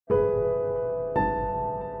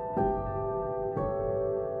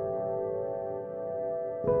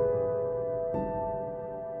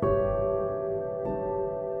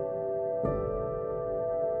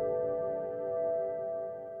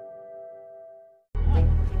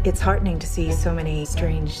It's heartening to see so many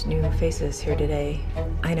strange new faces here today.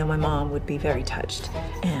 I know my mom would be very touched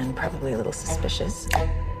and probably a little suspicious.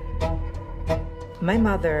 My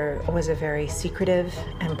mother was a very secretive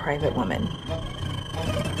and private woman.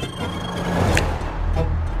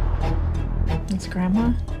 It's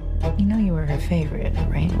Grandma. You know you were her favorite,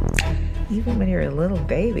 right? Even when you were a little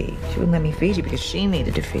baby, she wouldn't let me feed you because she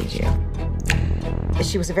needed to feed you.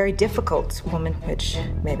 She was a very difficult woman, which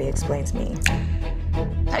maybe explains me.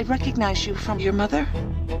 I recognize you from your mother.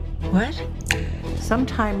 What?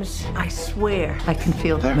 Sometimes I swear I can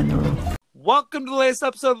feel them in the room. Welcome to the latest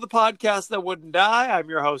episode of the podcast that wouldn't die. I'm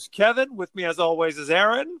your host, Kevin. With me, as always, is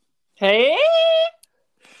Aaron. Hey!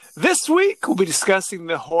 This week, we'll be discussing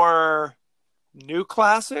the horror new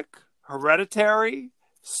classic, Hereditary,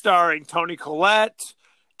 starring Toni Collette,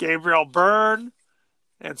 Gabriel Byrne,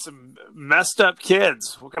 and some messed up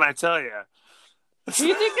kids. What can I tell you? Do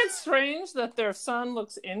you think it's strange that their son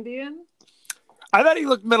looks Indian? I thought he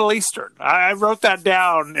looked Middle Eastern. I wrote that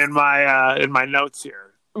down in my notes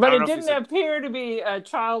here. But it didn't appear to be a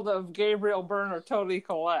child of Gabriel Byrne or Toni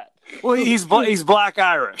Collette. Well, he's Black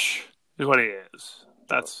Irish, is what he is.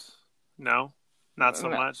 That's no, not so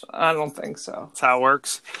much. I don't think so. That's how it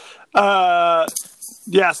works.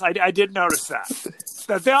 Yes, I did notice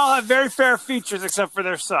that they all have very fair features except for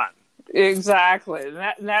their son. Exactly.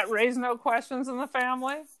 That raised no questions in the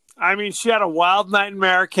family? I mean, she had a wild night in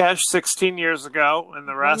Marrakesh 16 years ago, and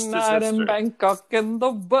the rest is history. In Bangkok in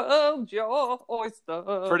the world, your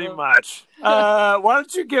oyster. Pretty much. Why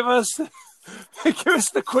don't you give us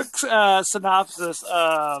the quick synopsis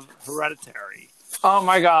of Hereditary? Oh,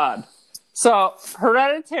 my God. So,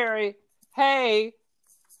 Hereditary, hey,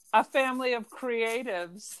 a family of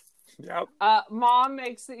creatives. Yep. Mom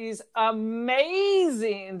makes these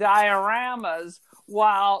amazing dioramas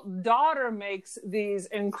while daughter makes these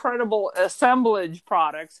incredible assemblage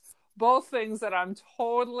products, both things that I'm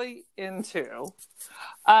totally into.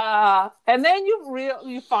 And then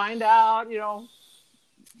you find out,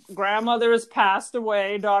 grandmother has passed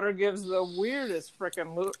away. Daughter gives the weirdest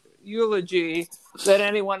freaking eulogy that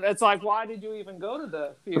anyone. It's like, why did you even go to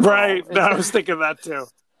the funeral? Right. No, I was thinking that too.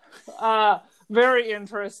 Very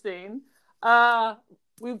interesting.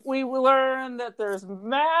 We learn that there's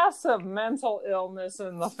massive mental illness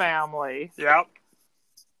in the family. Yep.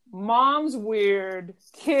 Mom's weird.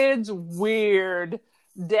 Kid's weird.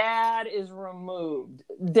 Dad is removed.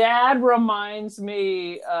 Dad reminds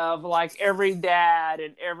me of like every dad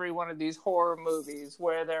in every one of these horror movies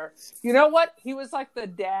where they're, you know what? He was like the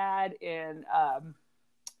dad in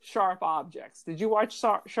Sharp Objects. Did you watch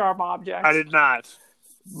Sharp Objects? I did not.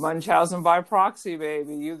 Munchausen by proxy,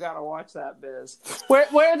 baby. You gotta watch that biz.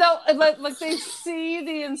 Where they'll like they see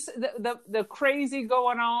the crazy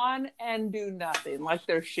going on and do nothing, like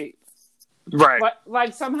they're sheep. Right.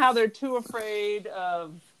 Like somehow they're too afraid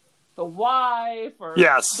of the wife or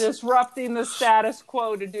disrupting the status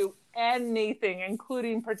quo to do anything,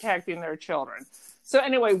 including protecting their children. So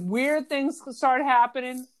anyway, weird things start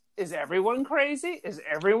happening. Is everyone crazy? Is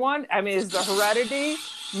the heredity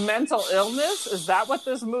mental illness? Is that what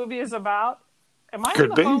this movie is about? Am I on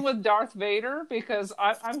the phone with Darth Vader? Because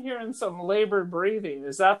I'm hearing some labored breathing.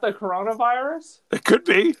 Is that the coronavirus? It could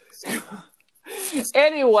be.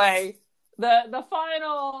 Anyway, the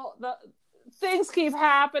things keep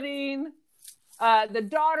happening. The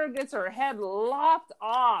daughter gets her head lopped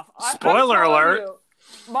off. Spoiler alert.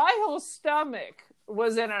 My whole stomach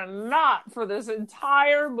was in a knot for this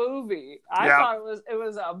entire movie. I thought it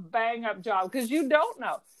was a bang up job because you don't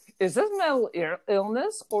know, is this mental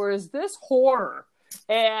illness or is this horror?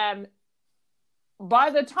 And by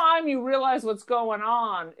the time you realize what's going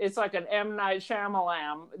on, it's like an M. Night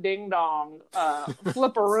Shyamalan ding dong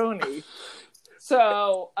flipperoonie.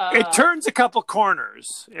 So it turns a couple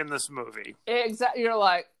corners in this movie. Exactly. You're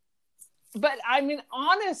like, but I mean,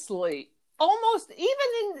 honestly, almost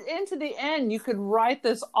even into the end, you could write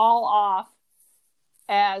this all off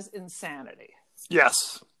as insanity.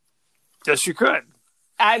 Yes. Yes, you could.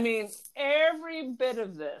 I mean, every bit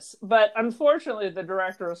of this. But unfortunately, the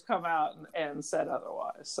director has come out and said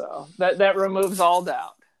otherwise. So that removes all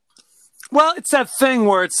doubt. Well, it's that thing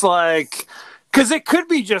where it's like, because it could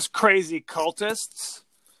be just crazy cultists.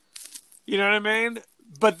 You know what I mean?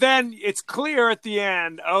 But then it's clear at the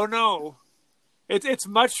end, oh no. It's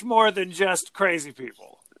much more than just crazy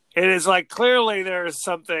people. It is like clearly there's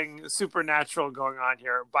something supernatural going on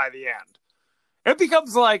here by the end. It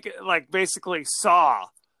becomes like basically Saw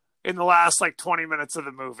in the last 20 minutes of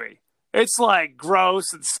the movie. It's like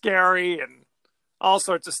gross and scary and all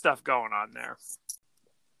sorts of stuff going on there.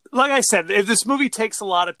 like I said, this movie takes a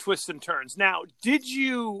lot of twists and turns. Now, had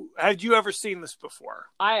you ever seen this before?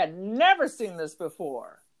 I had never seen this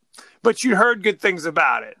before. But you heard good things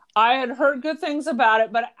about it. I had heard good things about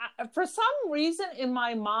it, but for some reason in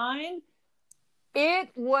my mind, it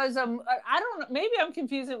was I don't know, maybe I'm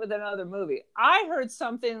confusing it with another movie. I heard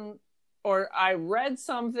something, or I read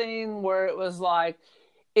something where it was like,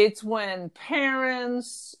 it's when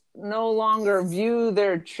parents no longer view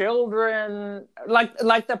their children, like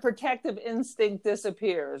the protective instinct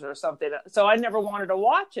disappears or something. So I never wanted to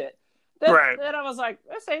watch it. Then I was like,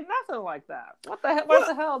 this ain't nothing like that. What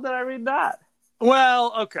the hell did I read that?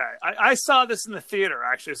 Well, okay. I saw this in the theater,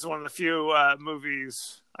 actually. This is one of the few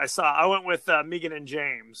movies I saw. I went with Megan and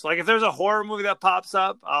James. Like, if there's a horror movie that pops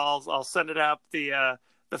up, I'll send it up the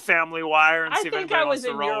Family Wire and see if anybody wants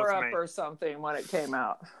to roll with me. I think I was in Europe or something when it came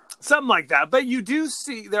out. Something like that. But you do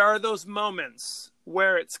see, there are those moments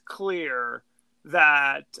where it's clear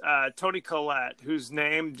that Toni Collette, whose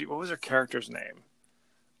name, what was her character's name?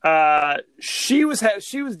 She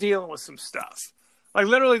was dealing with some stuff. Like,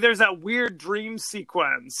 literally, there's that weird dream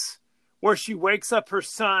sequence where she wakes up her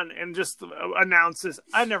son and just announces,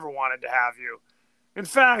 I never wanted to have you. In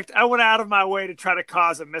fact, I went out of my way to try to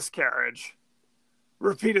cause a miscarriage.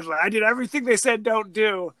 Repeatedly. I did everything they said don't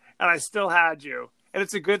do, and I still had you. And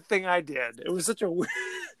it's a good thing I did. It was such a weird...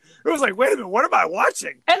 It was like, wait a minute, what am I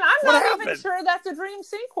watching? And I'm not even sure that's a dream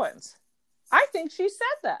sequence. I think she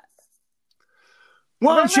said that.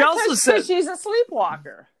 Well, and she also said... she's a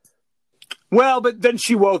sleepwalker. Well, but then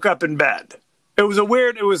she woke up in bed. It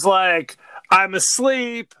was like, I'm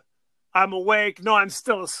asleep, I'm awake, no, I'm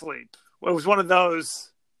still asleep. It was one of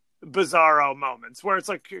those bizarro moments where it's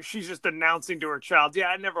like she's just announcing to her child, yeah,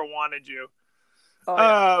 I never wanted you. Oh,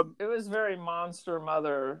 yeah. It was very monster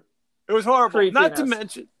mother. It was horrible.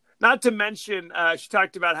 Creepiness. Not to mention, she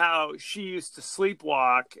talked about how she used to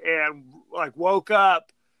sleepwalk and like woke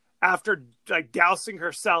up after like dousing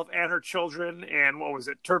herself and her children in, what was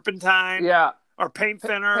it, turpentine? Yeah. Or paint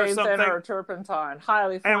thinner or something. Paint thinner or turpentine.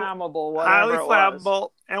 Highly flammable, whatever it was.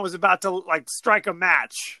 And was about to like strike a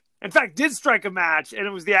match. In fact, did strike a match, and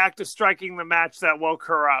it was the act of striking the match that woke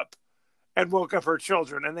her up and woke up her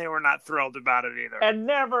children, and they were not thrilled about it either. And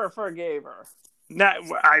never forgave her.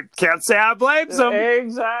 I can't say I blame them.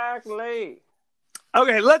 Exactly.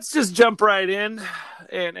 Okay, let's just jump right in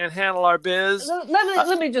and handle our biz.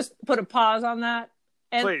 Let me just put a pause on that.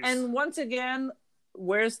 Please. And once again,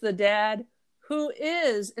 where's the dad? Who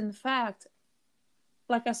is, in fact,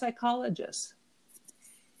 like a psychologist.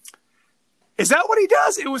 Is that what he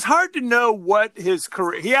does? It was hard to know what his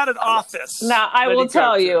career... He had an office. Now, I will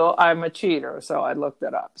tell you, I'm a cheater, so I looked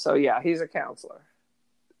it up. So, yeah, he's a counselor.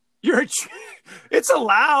 It's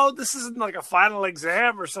allowed. This isn't like a final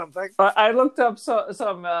exam or something. I looked up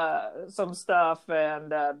some stuff,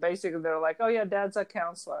 and basically they're like, oh, yeah, Dad's a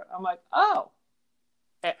counselor. I'm like, oh,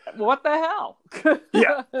 what the hell?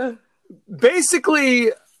 Yeah.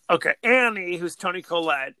 Basically... Okay, Annie, who's Toni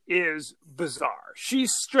Collette, is bizarre.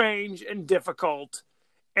 She's strange and difficult,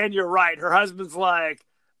 and you're right. Her husband's like,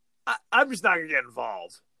 I'm just not going to get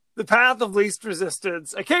involved. The path of least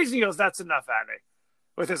resistance. Occasionally he goes, that's enough, Annie,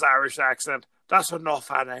 with his Irish accent. That's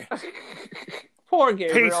enough, Annie. Poor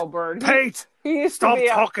Gabriel Byrne. Pete, stop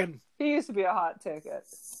talking. He used to be a hot ticket.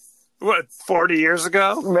 What, 40 years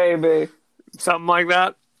ago? Maybe. Something like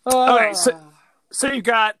that? Okay, so you've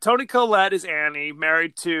got Toni Collette is Annie,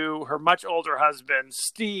 married to her much older husband,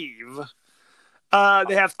 Steve.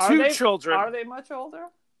 They have two children. Are they much older?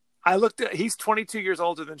 I looked at, he's 22 years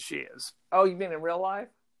older than she is. Oh, you mean in real life?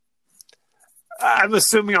 I'm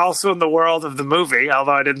assuming also in the world of the movie,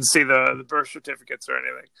 although I didn't see the birth certificates or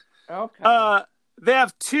anything. Okay. They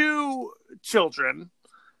have two children.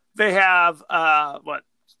 They have,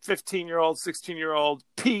 15-year-old, 16-year-old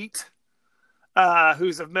Pete,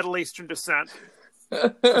 who's of Middle Eastern descent.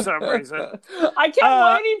 For some reason. I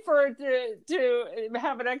kept waiting for it to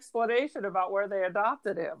have an explanation about where they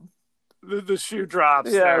adopted him. The shoe drops.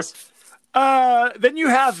 Yes. There. Then you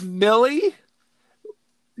have Millie.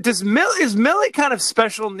 Is Millie kind of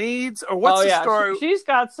special needs, or what's the story? She's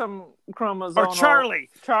got some chromosomal. Or Charlie.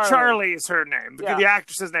 Charlie is her name. Yeah. The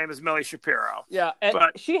actress's name is Millie Shapiro. Yeah,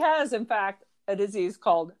 but she has, in fact, a disease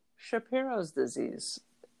called Shapiro's disease.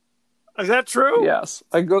 Is that true? Yes.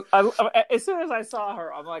 As soon as I saw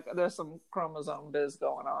her, I'm like, there's some chromosome biz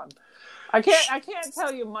going on. I can't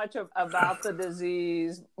tell you much about the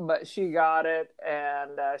disease, but she got it,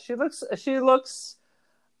 and she looks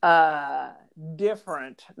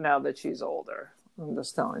different now that she's older. I'm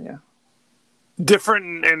just telling you.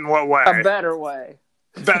 Different in what way? A better way.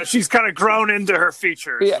 She's kind of grown into her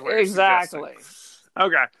features. Yeah, exactly.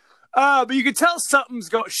 Okay. But you could tell something's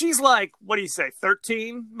going. She's like, what do you say,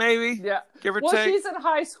 13, maybe? Yeah. Give or well, take. She's in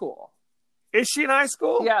high school. Is she in high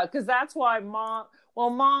school? Yeah, because that's why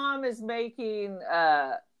mom is making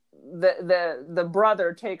the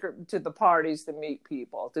brother take her to the parties to meet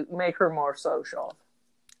people, to make her more social.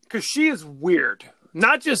 Because she is weird.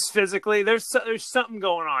 Not just physically. There's something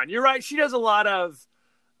going on. You're right. She does a lot of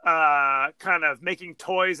kind of making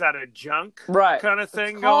toys out of junk, right? Kind of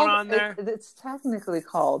thing going on there. It's technically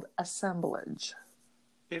called assemblage.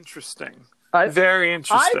 Interesting. Very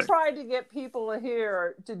interesting. I tried to get people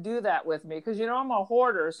here to do that with me because I'm a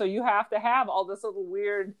hoarder, so you have to have all this little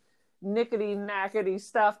weird knickety-knackety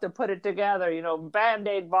stuff to put it together.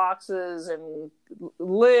 Band-Aid boxes and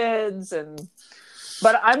lids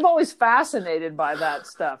But I'm always fascinated by that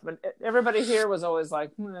stuff. And everybody here was always like,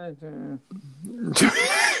 I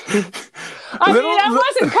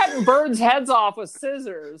wasn't cutting birds' heads off with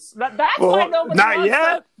scissors. That's why nobody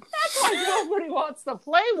wants to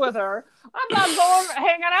play with her. I'm not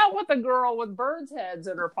hanging out with a girl with birds' heads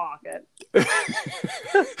in her pocket.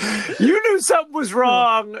 You knew something was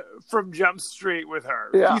wrong from Jump Street with her.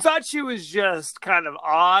 Yeah. You thought she was just kind of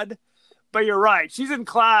odd, but you're right. She's in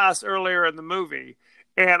class earlier in the movie,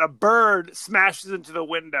 and a bird smashes into the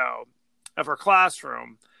window of her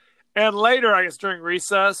classroom. And later, I guess during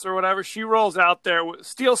recess or whatever, she rolls out there,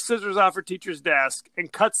 steals scissors off her teacher's desk,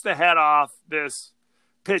 and cuts the head off this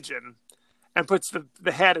pigeon and puts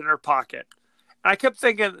the head in her pocket. And I kept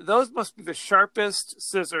thinking, those must be the sharpest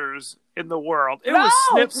scissors in the world. It was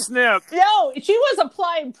snip, snip. No, she was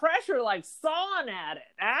applying pressure, like sawing at it,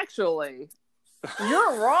 actually.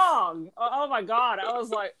 You're wrong. Oh my God. I was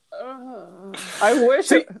like, ugh. I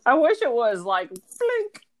wish it was like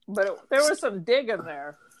blink, but there was some dig in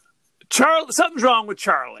there. Something's wrong with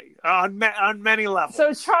Charlie on many levels.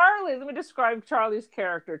 So Charlie, let me describe Charlie's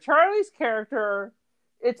character. Charlie's character,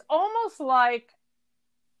 it's almost like,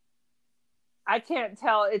 I can't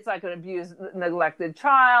tell, it's like an abused, neglected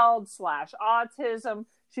child / autism.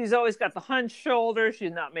 She's always got the hunched shoulder.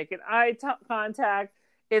 She's not making eye contact.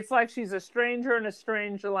 It's like she's a stranger in a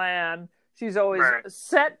strange land. She's always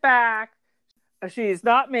set back. She's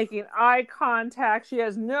not making eye contact. She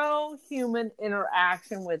has no human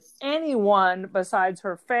interaction with anyone besides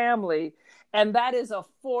her family. And that is a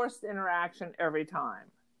forced interaction every time.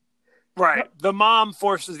 Right. The mom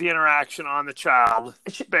forces the interaction on the child,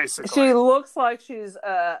 basically. She looks like she's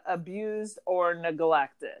abused or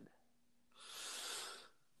neglected.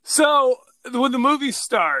 So when the movie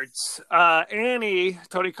starts, Annie,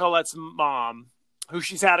 Toni Collette's mom, who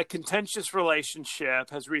she's had a contentious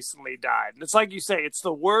relationship, has recently died. And it's like you say, it's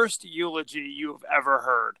the worst eulogy you've ever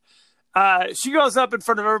heard. She goes up in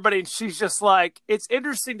front of everybody and she's just like, it's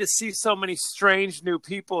interesting to see so many strange new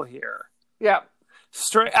people here. Yeah.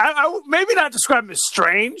 Maybe not describe them as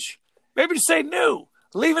strange. Maybe just say new.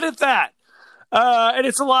 Leave it at that. And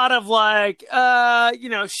it's a lot of like,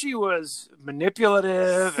 she was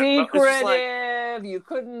manipulative, secretive. Like, you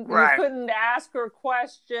couldn't ask her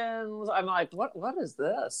questions. I'm like, what is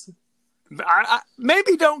this?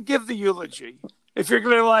 Maybe don't give the eulogy if you're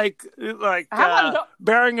going to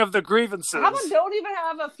bearing of the grievances. How about don't even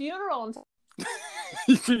have a funeral?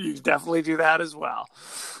 You definitely do that as well.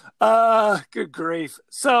 Good grief.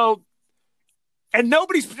 So, and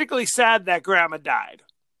nobody's particularly sad that Grandma died.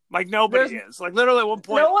 Like, nobody is. Like, literally at one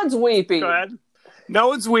point... No one's weeping. Go ahead. No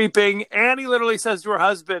one's weeping. Annie literally says to her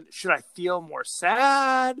husband, should I feel more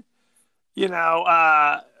sad?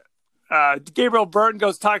 Gabriel Burton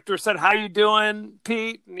goes talk to her, said, how you doing,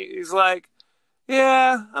 Pete? And he's like,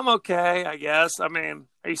 yeah, I'm okay, I guess. I mean,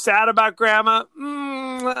 are you sad about Grandma?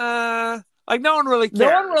 Like, no one really cares.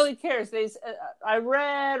 No one really cares. I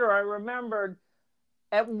read or I remembered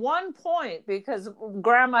at one point, because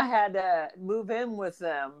Grandma had to move in with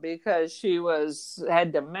them because she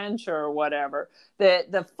had dementia or whatever,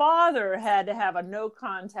 that the father had to have a no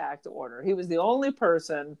contact order. He was the only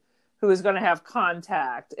person who was going to have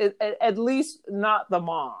contact, at least not the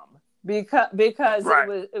mom, because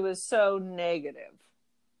it was so negative.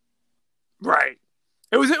 Right.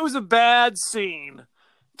 It was a bad scene,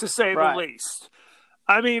 to say the least.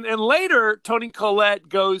 I mean, and later, Toni Collette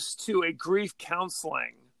goes to a grief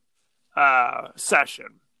counseling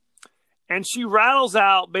session. And she rattles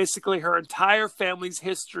out basically her entire family's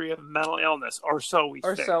history of mental illness, or so we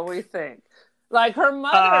think. Like her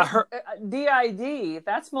mother, DID,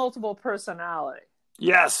 that's multiple personality.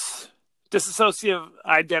 Yes. Dissociative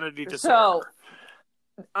identity disorder.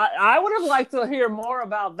 So I would have liked to hear more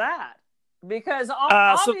about that. Because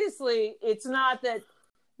obviously it's not that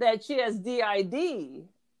she has DID,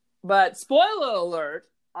 but spoiler alert,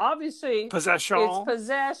 obviously possession. It's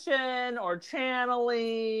possession or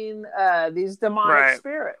channeling these demonic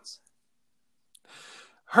spirits.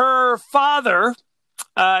 Her father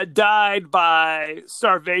died by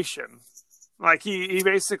starvation. Like he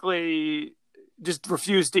basically just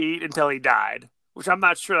refused to eat until he died, which I'm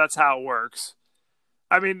not sure that's how it works.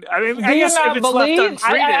 I mean, I guess if it's left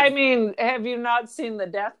untreated. I mean, have you not seen the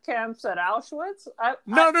death camps at Auschwitz?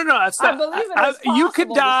 No. That's not, I believe it is possible you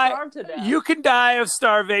can die, to starve to death. You can die of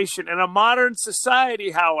starvation. In a modern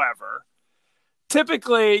society, however,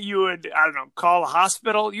 typically you would, I don't know, call a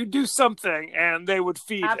hospital. You do something, and they would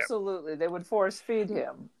feed him. Absolutely, they would force feed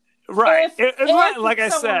him. Right. If like I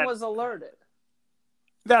said, someone was alerted.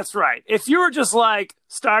 That's right. If you were just like,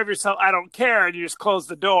 starve yourself, I don't care, and you just close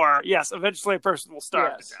the door, yes, eventually a person will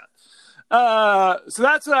starve to death. So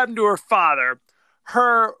that's what happened to her father.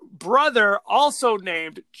 Her brother, also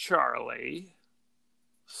named Charlie,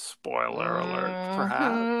 spoiler alert,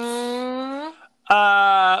 perhaps,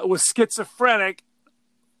 was schizophrenic,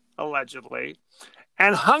 allegedly,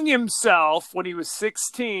 and hung himself when he was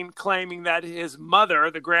 16, claiming that his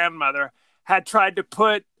mother, the grandmother, had tried to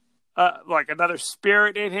put like another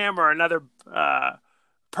spirit in him or another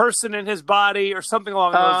person in his body or something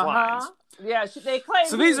along those lines. Yeah, they claim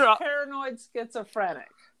so these are paranoid schizophrenic.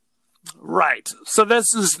 Right. So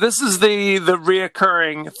this is the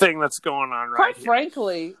reoccurring thing that's going on Quite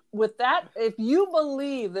frankly, with that, if you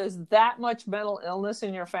believe there's that much mental illness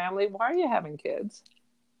in your family, why are you having kids?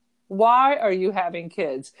 Why are you having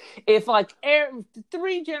kids? If like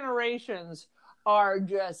 3 generations are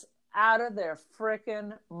just out of their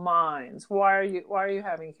frickin' minds, why are you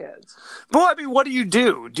having kids? Well, I mean, what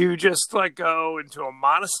do? Do you just like go into a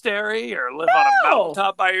monastery or live on a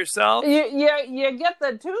mountaintop by yourself? You get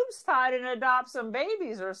the tubes tied and adopt some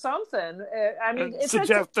babies or something. I mean,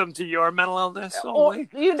 subject them to your mental illness only.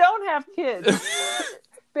 Or you don't have kids.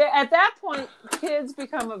 At that point, kids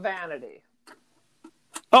become a vanity.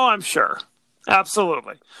 Oh, I'm sure.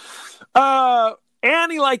 Absolutely.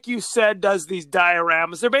 Annie, like you said, does these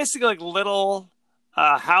dioramas. They're basically like little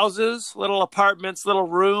houses, little apartments, little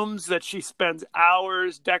rooms that she spends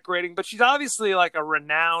hours decorating. But she's obviously like a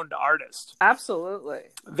renowned artist. Absolutely.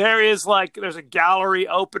 There's a gallery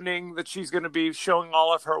opening that she's going to be showing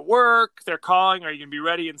all of her work. They're calling, are you going to be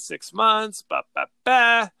ready in 6 months?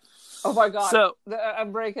 Oh my God. So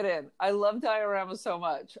I'm breaking in. I love dioramas so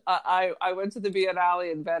much. I went to the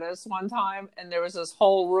Biennale in Venice one time, and there was this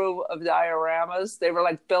whole room of dioramas. They were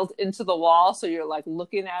like built into the wall, so you're like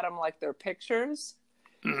looking at them like they're pictures.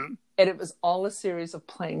 Mm-hmm. And it was all a series of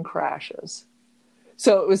plane crashes.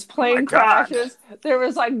 So it was plane crashes. There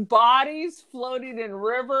was like bodies floating in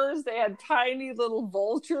rivers. They had tiny little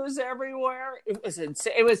vultures everywhere. It was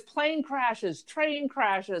insane. It was plane crashes, train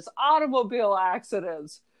crashes, automobile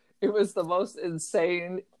accidents. It was the most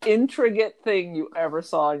insane, intricate thing you ever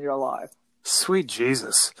saw in your life. Sweet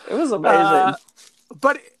Jesus. It was amazing.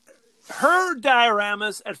 But her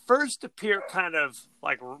dioramas at first appear kind of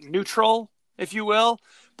like neutral, if you will.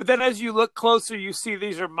 But then as you look closer, you see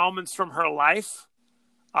these are moments from her life.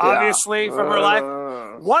 Obviously, from her life.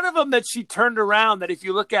 One of them that she turned around that if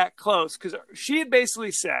you look at close, because she had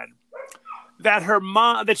basically said that her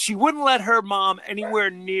mom, that she wouldn't let her mom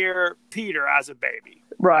anywhere near Peter as a baby.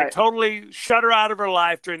 Right. Like, totally shut her out of her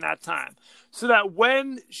life during that time. So that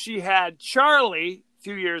when she had Charlie a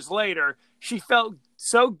few years later, she felt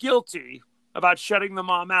so guilty about shutting the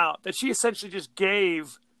mom out that she essentially just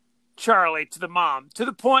gave Charlie to the mom, to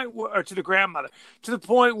the point or to the grandmother, to the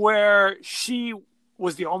point where she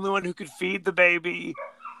was the only one who could feed the baby.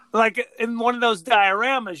 Like in one of those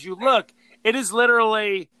dioramas, you look, it is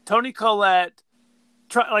literally Toni Collette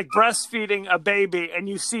like breastfeeding a baby, and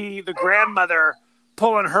you see the grandmother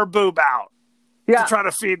pulling her boob out to try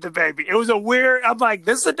to feed the baby. It was a weird, I'm like,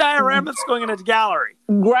 this is a diorama that's going in a gallery.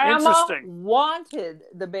 Grandma wanted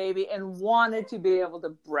the baby and wanted to be able to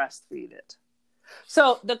breastfeed it.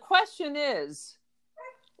 So the question is,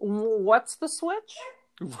 what's the switch?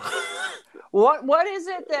 What is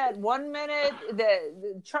it that 1 minute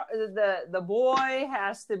the boy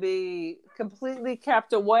has to be completely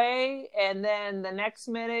kept away, and then the next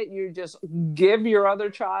minute you just give your other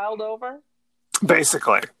child over?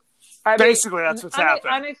 Basically, that's what's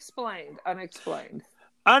happening.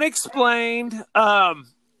 Unexplained.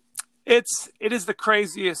 It is the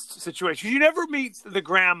craziest situation. You never meet the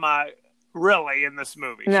grandma really in this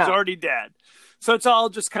movie. No. She's already dead. So it's all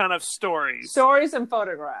just kind of stories. Stories and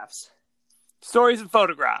photographs.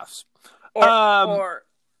 Or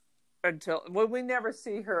until we never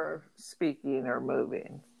see her speaking or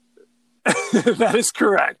moving. That is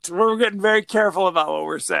correct. We're getting very careful about what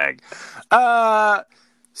we're saying.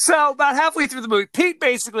 So about halfway through the movie, Pete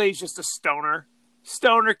basically is just a stoner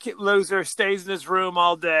loser, stays in his room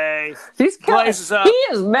all day. Blazes up. He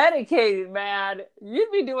is medicated, man.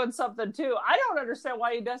 You'd be doing something too. I don't understand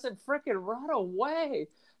why he doesn't fricking run away.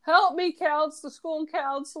 Help me, the school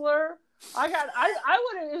counselor. I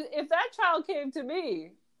would, if that child came to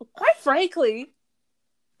me, quite frankly,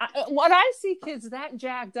 when I see kids that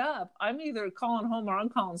jacked up, I'm either calling home or I'm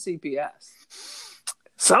calling CPS.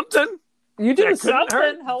 Something. You do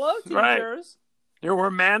something. Hello, teachers. Right. There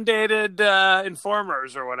were mandated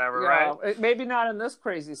informers or whatever, right? Maybe not in this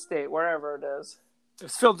crazy state, wherever it is.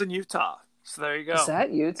 It's filmed in Utah. So there you go. Is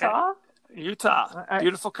that Utah? Utah.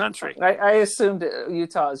 Beautiful country. I assumed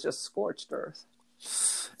Utah is just scorched earth.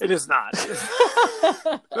 It is not.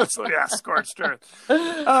 Scorched earth.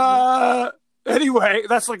 Anyway,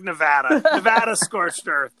 that's like Nevada. Nevada scorched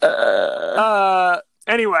earth.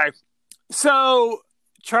 Anyway, so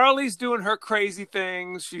Charlie's doing her crazy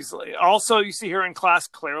things. She's also, you see her in class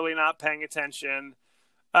clearly not paying attention,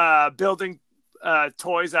 building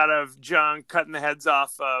toys out of junk, cutting the heads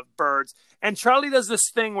off of birds. And Charlie does this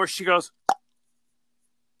thing where she goes,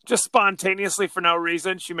 just spontaneously for no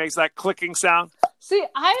reason. She makes that clicking sound. See,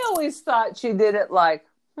 I always thought she did it like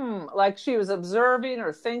she was observing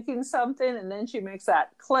or thinking something, and then she makes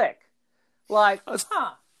that click. Like,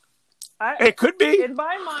 huh. It could be. In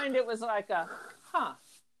my mind, it was like a, huh.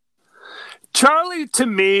 Charlie, to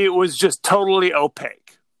me, was just totally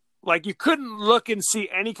opaque. Like, you couldn't look and see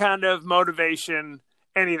any kind of motivation,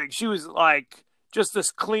 anything. She was like just this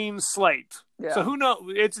clean slate. Yeah. So who knows?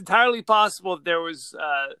 It's entirely possible that there was,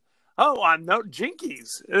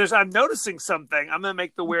 Jinkies. I'm noticing something. I'm going to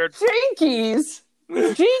make the weird... Jinkies?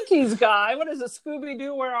 Jinkies guy? What is it,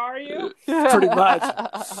 Scooby-Doo? Where are you? Pretty much.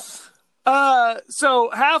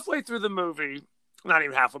 So halfway through the movie, not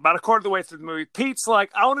even halfway, about a quarter of the way through the movie, Pete's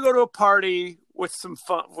like, I want to go to a party with some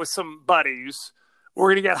fun, with some buddies. We're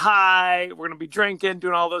going to get high. We're going to be drinking,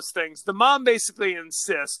 doing all those things. The mom basically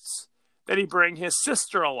insists that he bring his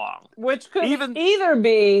sister along. Which could either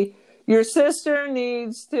be your sister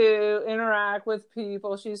needs to interact with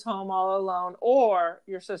people, she's home all alone, or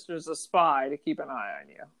your sister's a spy to keep an eye on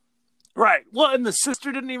you. Right. Well, and the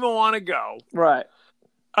sister didn't even want to go. Right.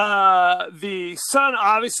 The son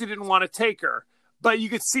obviously didn't want to take her, but you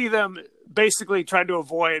could see them basically trying to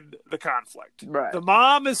avoid the conflict. Right. The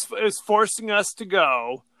mom is forcing us to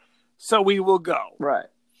go, so we will go. Right.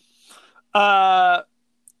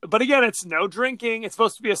 But again, it's no drinking. It's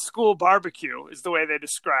supposed to be a school barbecue, is the way they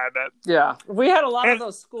describe it. Yeah. We had a lot of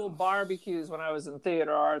those school barbecues when I was in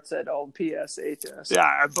theater arts at old PSHS. Yeah,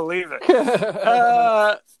 I believe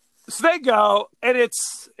it. So they go, and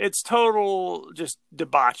it's total just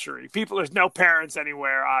debauchery. There's no parents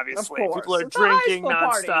anywhere, obviously. Of course. People are it's drinking nonstop.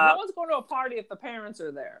 Party. No one's going to a party if the parents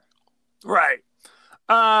are there. Right.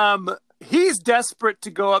 He's desperate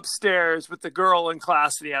to go upstairs with the girl in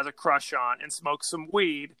class that he has a crush on and smoke some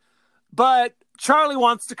weed. But Charlie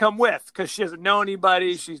wants to come with because she doesn't know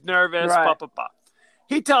anybody. She's nervous. Right. Blah, blah, blah.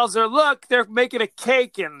 He tells her, look, they're making a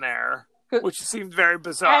cake in there, which seemed very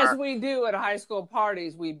bizarre. As we do at high school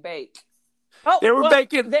parties, we bake. They were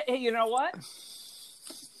baking. You know what?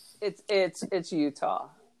 It's Utah.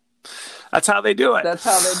 That's how they do it. That's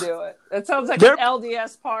how they do it. That sounds like an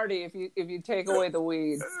LDS party if you take away the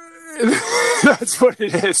weed. That's what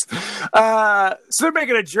it is. So they're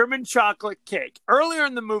making a German chocolate cake. Earlier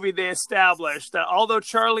in the movie, they established that although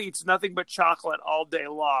Charlie eats nothing but chocolate all day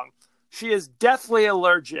long, she is deathly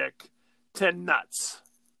allergic to nuts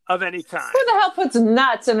of any kind. Who the hell puts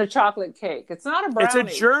nuts in a chocolate cake? It's not a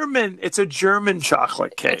brownie. It's a German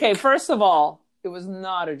chocolate cake. Okay, first of all, it was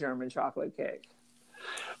not a German chocolate cake.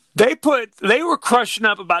 They were crushing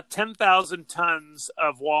up about 10,000 tons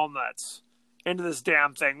of walnuts into this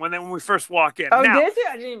damn thing when we first walk in. Oh, did you?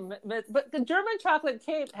 I didn't even, but the German chocolate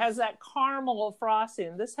cake has that caramel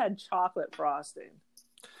frosting. This had chocolate frosting.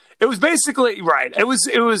 It was basically right. It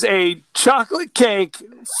was a chocolate cake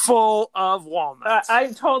full of walnuts.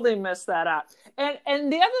 I totally missed that out.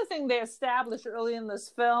 And the other thing they established early in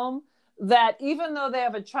this film, that even though they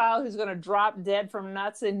have a child who's going to drop dead from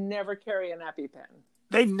nuts, they never carry an EpiPen.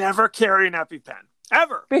 They never carry an EpiPen.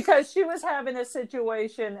 Ever. Because she was having a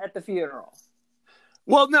situation at the funeral.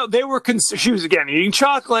 Well, no, she was, again, eating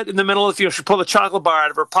chocolate in the middle of the funeral. She pulled a chocolate bar out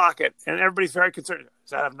of her pocket, and everybody's very concerned. Does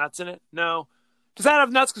that have nuts in it? No. Does that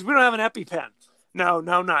have nuts? Because we don't have an EpiPen. No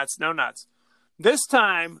nuts. This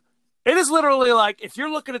time, it is literally like, if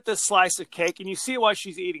you're looking at this slice of cake and you see it while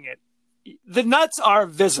she's eating it, the nuts are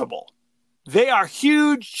visible. They are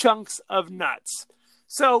huge chunks of nuts.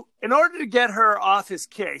 So in order to get her off his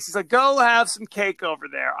case, he's like, go have some cake over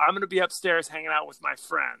there. I'm going to be upstairs hanging out with my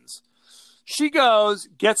friends. She goes,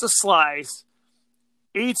 gets a slice,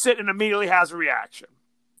 eats it, and immediately has a reaction.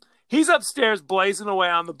 He's upstairs blazing away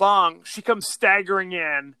on the bong. She comes staggering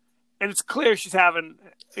in, and it's clear she's having,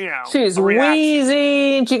 she's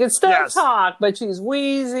wheezing. She can still talk, but she's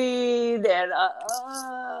wheezing. And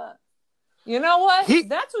you know what?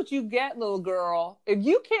 That's what you get, little girl. If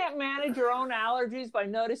you can't manage your own allergies by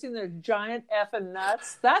noticing there's giant effing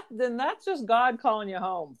nuts, then that's just God calling you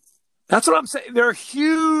home. That's what I'm saying. There are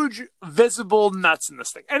huge, visible nuts in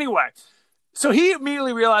this thing. Anyway, so he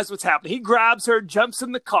immediately realized what's happening. He grabs her, jumps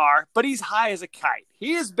in the car, but he's high as a kite.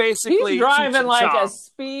 He is basically... He's driving like a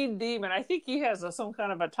speed demon. I think he has some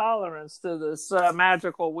kind of a tolerance to this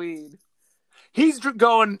magical weed. He's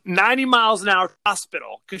going 90 miles an hour to the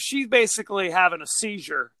hospital because she's basically having a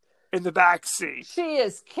seizure in the back seat. She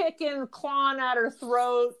is kicking, clawing at her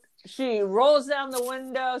throat. She rolls down the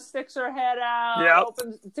window, sticks her head out,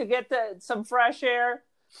 opens to get some fresh air.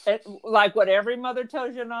 Like what every mother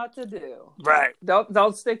tells you not to do. Right.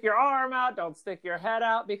 Don't stick your arm out. Don't stick your head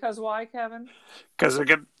out. Because why, Kevin? Because they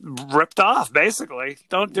get ripped off, basically.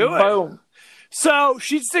 Don't do it. Boom. So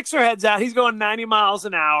she sticks her heads out. He's going 90 miles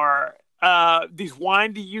an hour. These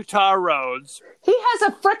windy Utah roads. He has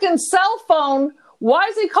a freaking cell phone. Why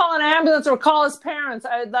is he calling an ambulance or call his parents?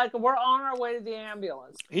 We're on our way to the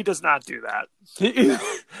ambulance. He does not do that.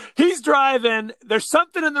 He's driving. There's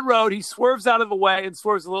something in the road. He swerves out of the way and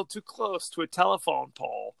swerves a little too close to a telephone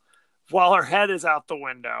pole while her head is out the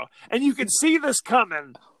window. And you can see this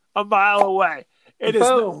coming a mile away. It is.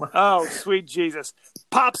 Boom. Oh, sweet Jesus.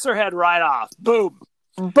 Pops her head right off. Boom.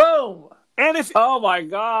 Boom. And oh my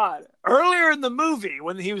God. Earlier in the movie,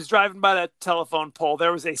 when he was driving by that telephone pole,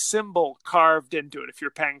 there was a symbol carved into it, if you're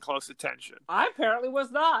paying close attention. I apparently was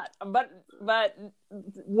not. But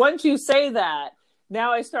once you say that,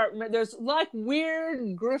 now I start, there's like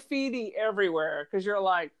weird graffiti everywhere because you're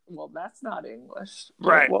like, well, that's not English.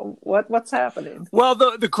 Right. What's happening? Well,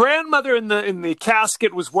 the grandmother in the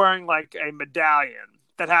casket was wearing like a medallion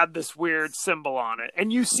that had this weird symbol on it.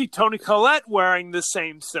 And you see Toni Collette wearing the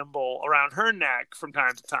same symbol around her neck from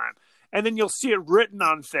time to time. And then you'll see it written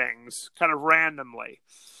on things kind of randomly.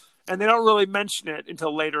 And they don't really mention it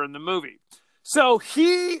until later in the movie. So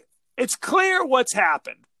it's clear what's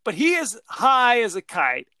happened, but he is high as a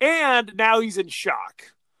kite. And now he's in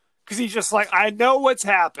shock because he's just like, I know what's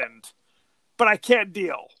happened, but I can't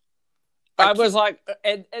deal. I was like,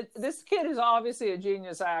 and this kid is obviously a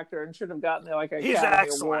genius actor and should have gotten like a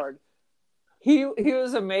Academy Award. He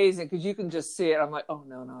was amazing because you can just see it. I'm like, oh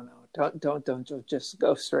no, don't just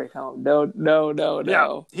go straight home. No.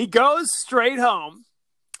 Yeah. He goes straight home,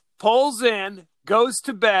 pulls in, goes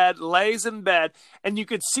to bed, lays in bed, and you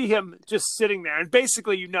could see him just sitting there. And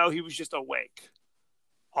basically, he was just awake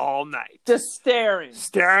all night, just staring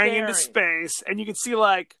into space, and you can see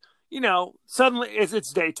suddenly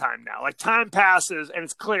it's daytime now. Like time passes and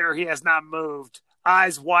it's clear he has not moved.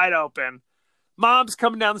 Eyes wide open. Mom's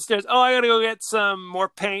coming down the stairs. Oh, I gotta go get some more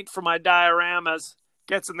paint for my dioramas.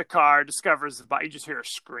 Gets in the car, discovers the body. You just hear her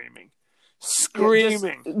screaming.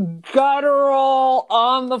 Guttural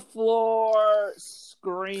on the floor,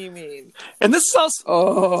 screaming. And this is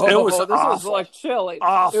also this was like chilly.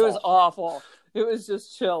 Awful. It was awful. It was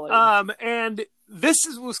just chilly. And this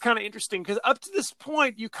was kind of interesting because up to this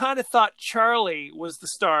point, you kind of thought Charlie was the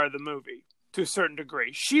star of the movie to a certain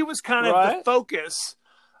degree. She was kind of the focus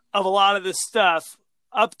of a lot of this stuff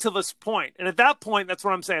up to this point. And at that point, that's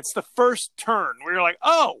what I'm saying. It's the first turn where you're like,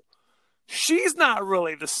 oh, she's not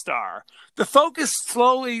really the star. The focus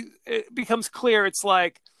slowly becomes clear. It's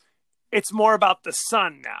like, it's more about the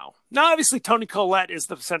son now. Now, obviously, Toni Collette is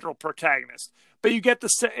the central protagonist, but you get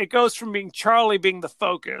it goes from being Charlie being the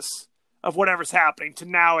focus of whatever's happening to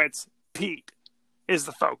now it's Pete is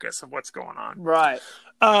the focus of what's going on. Right.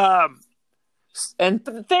 And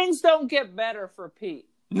things don't get better for Pete.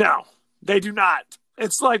 No, they do not.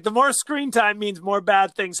 It's like the more screen time means more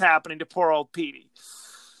bad things happening to poor old Petey.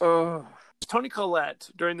 Toni Collette,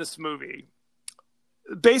 during this movie,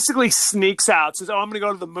 basically sneaks out, says, oh, I'm going to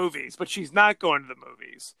go to the movies, but she's not going to the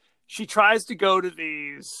movies. She tries to go to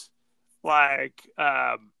these,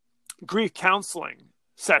 grief counseling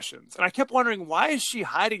sessions. And I kept wondering, why is she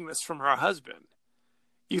hiding this from her husband?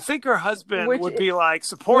 You think her husband would be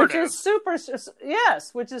supportive.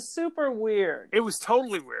 Which is super weird. It was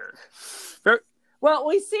totally weird. Well,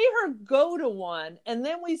 we see her go to one, and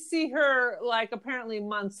then we see her, apparently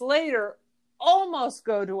months later, almost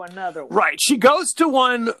go to another one. Right. She goes to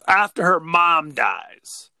one after her mom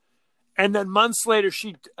dies. And then months later,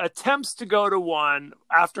 she attempts to go to one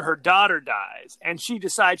after her daughter dies. And she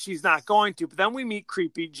decides she's not going to. But then we meet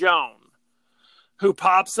Creepy Joan, who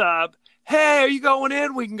pops up, hey, are you going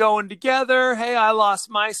in? We can go in together. Hey, I lost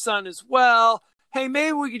my son as well. Hey,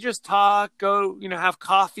 maybe we could just talk, go, have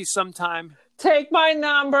coffee sometime. Take my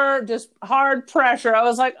number, just hard pressure. I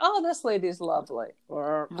was like, oh, this lady's lovely.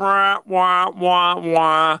 Wah, wah, wah,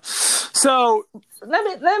 wah. So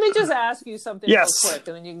let me just ask you something real quick,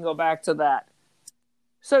 and then you can go back to that.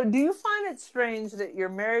 So do you find it strange that you're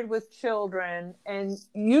married with children and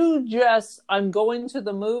I'm going to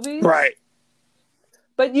the movies? Right.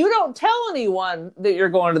 But you don't tell anyone that you're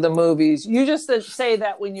going to the movies. You just say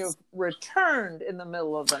that when you've returned in the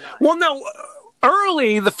middle of the night. Well, no,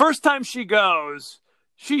 early, the first time she goes,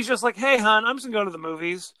 she's just like, hey, hon, I'm just going to go to the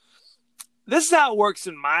movies. This is how it works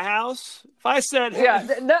in my house. If I said, hey,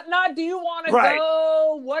 not do you want to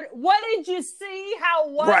go? What did you see? How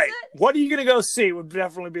was it? What are you going to go see would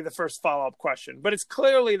definitely be the first follow-up question. But it's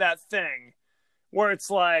clearly that thing where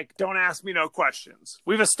it's like, don't ask me no questions.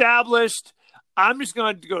 We've established I'm just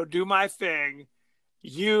going to go do my thing.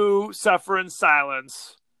 You suffer in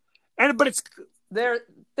silence. But it's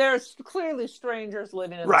there's clearly strangers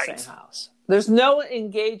living in the same house. There's no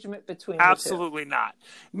engagement between the two. Absolutely not.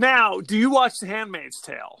 Now, do you watch The Handmaid's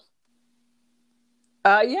Tale?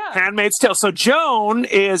 Yeah. Handmaid's Tale. So Joan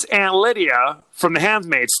is Aunt Lydia from The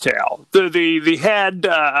Handmaid's Tale. The head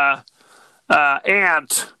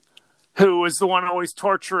aunt who was the one always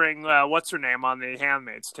torturing, what's her name on The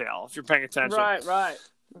Handmaid's Tale, if you're paying attention. Right.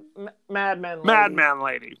 Madman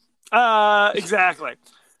lady. Exactly.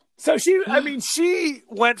 So she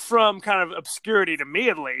went from kind of obscurity, to me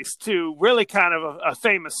at least, to really kind of a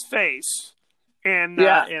famous face in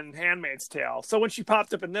Handmaid's Tale. So when she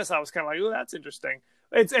popped up in this, I was kind of like, oh, that's interesting.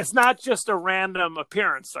 It's not just a random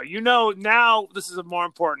appearance, though. Now this is a more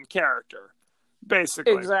important character,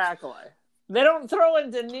 basically. Exactly. They don't throw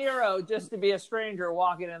in De Niro just to be a stranger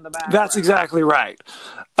walking in the background. That's exactly right.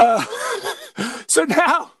 So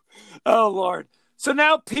now, oh, Lord. So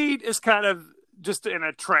now Pete is kind of just in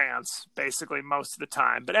a trance, basically, most of the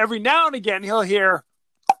time. But every now and again, you'll hear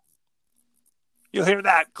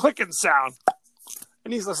that clicking sound.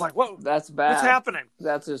 And he's just like, whoa. That's bad. What's happening?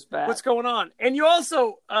 That's just bad. What's going on? And you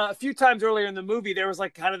also, a few times earlier in the movie, there was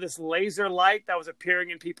like kind of this laser light that was appearing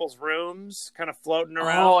in people's rooms, kind of floating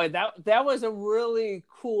around. Oh, that was a really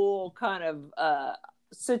cool kind of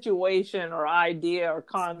situation or idea or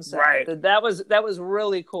concept. Right. That was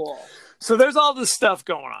really cool. So there's all this stuff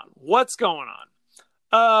going on. What's going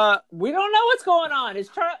on? We don't know what's going on.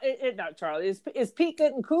 Not Charlie. Is Pete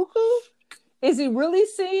getting cuckoo? Is he really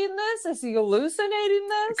seeing this? Is he hallucinating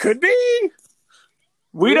this? Could be.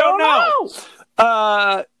 We don't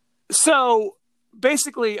know. So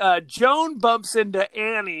basically, Joan bumps into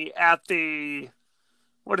Annie at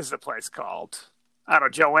what is the place called? I don't know,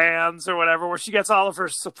 Joanne's or whatever, where she gets all of her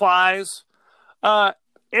supplies.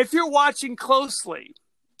 If you're watching closely,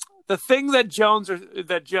 the thing that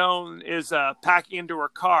Joan is packing into her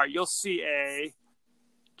car, you'll see a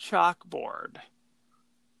chalkboard,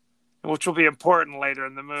 which will be important later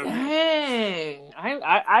in the movie. Dang.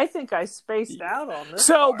 I think I spaced out on this.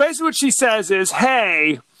 So basically what she says is,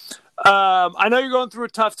 hey, I know you're going through a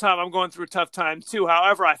tough time. I'm going through a tough time too.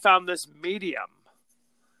 However, I found this medium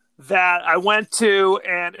that I went to,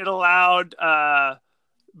 and it allowed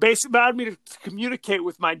me to communicate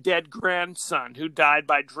with my dead grandson who died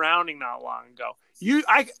by drowning not long ago.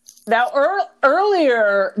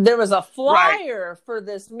 Earlier, there was a flyer for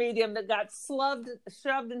this medium that got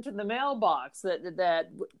shoved into the mailbox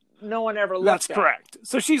that no one ever looked at. That's correct.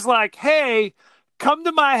 So she's like, hey, come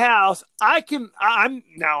to my house. I'm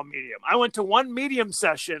now a medium. I went to one medium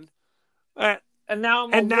session, and now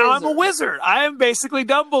I'm a wizard. I am basically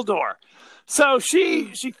Dumbledore. So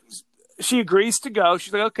she agrees to go.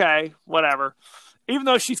 She's like, okay, whatever. Even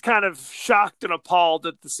though she's kind of shocked and appalled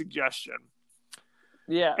at the suggestion.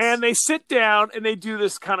 Yes. And they sit down and they do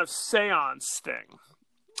this kind of seance thing.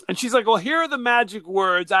 And she's like, well, here are the magic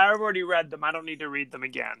words. I already read them. I don't need to read them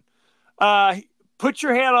again. Put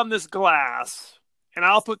your hand on this glass, and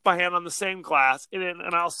I'll put my hand on the same glass,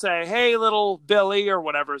 and I'll say, hey, little Billy, or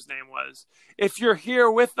whatever his name was, if you're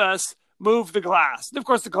here with us, move the glass. And of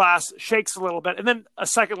course, the glass shakes a little bit, and then a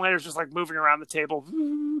second later, it's just like moving around the table.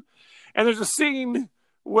 And there's a scene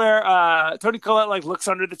where Toni Collette looks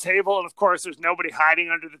under the table, and of course, there's nobody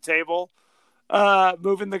hiding under the table,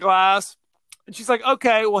 moving the glass. And she's like,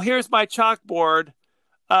 okay, well, here's my chalkboard.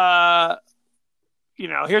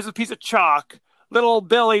 Here's a piece of chalk. Little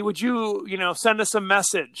Billy, would you, send us a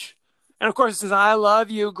message? And of course, it says, I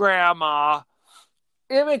love you, Grandma.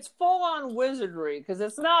 It's full on wizardry, because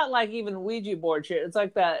it's not like even Ouija board shit. It's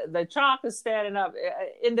like the chalk is standing up,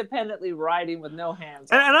 independently writing with no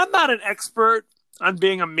hands. And I'm not an expert on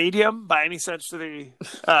being a medium by any sense of the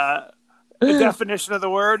the definition of the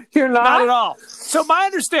word. You're not? Not at all. So my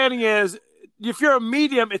understanding is, if you're a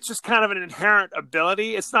medium, it's just kind of an inherent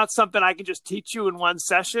ability. It's not something I can just teach you in one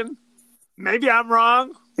session. Maybe I'm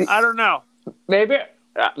wrong. I don't know. Maybe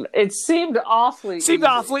it seemed awfully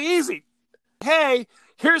easy. Hey,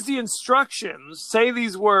 here's the instructions. Say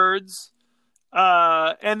these words,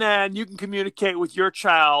 and then you can communicate with your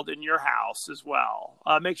child in your house as well.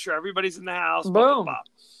 Make sure everybody's in the house. Boom. Blah, blah,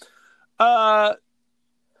 blah.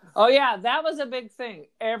 Oh yeah, that was a big thing.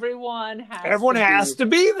 Everyone has to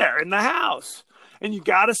be there in the house, and you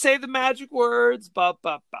got to say the magic words. Blah,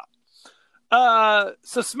 blah, blah.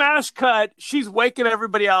 So smash cut. She's waking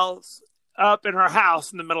everybody else up in her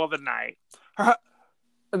house in the middle of the night.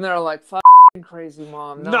 And they're like, crazy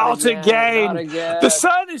mom. Not again. The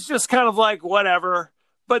son is just kind of like, whatever.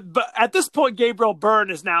 But at this point, Gabriel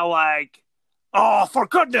Byrne is now like, oh, for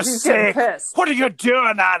goodness sake, what are you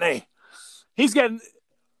doing, Annie? He's getting...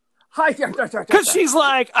 Because she's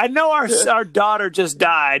like, I know our daughter just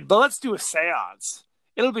died, but let's do a seance.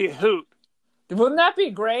 It'll be a hoot. Wouldn't that be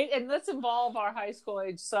great? And let's involve our high school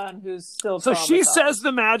age son who's still So she says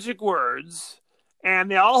the magic words, and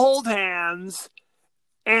they all hold hands,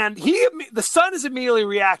 and the son is immediately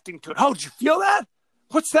reacting to it. Oh, did you feel that?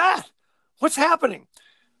 What's that? What's happening?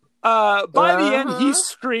 By the end, he's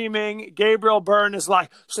screaming. Gabriel Byrne is like,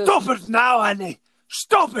 stop it now, Annie.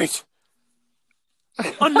 Stop it.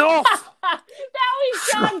 Enough. Now he's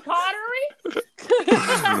John Connery.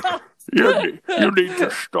 You need to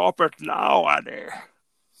stop it now, Annie.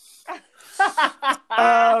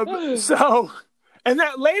 And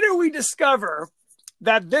that later we discover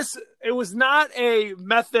that it was not a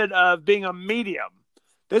method of being a medium.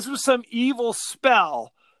 This was some evil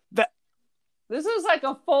spell. This is like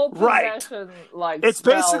a full possession, like it's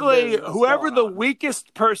basically whoever the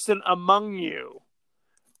weakest person among you,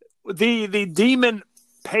 the demon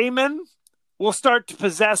Payman, will start to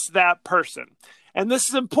possess that person. And this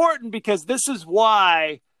is important because this is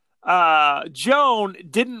why Joan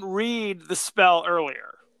didn't read the spell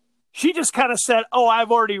earlier. She just kind of said, oh,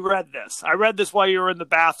 I've already read this. I read this while you were in the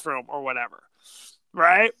bathroom or whatever.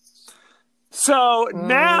 Right? So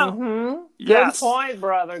now... Good point,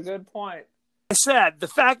 brother. Good point. I said, the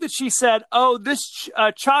fact that she said, oh, this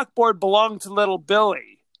chalkboard belonged to little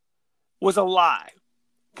Billy was a lie.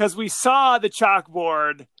 Because we saw the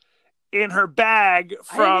chalkboard in her bag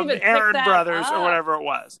from Aaron Brothers or whatever it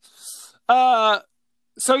was.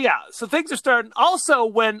 So things are starting. Also,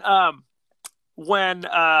 when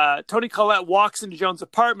Toni Collette walks into Joan's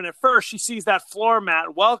apartment, at first she sees that floor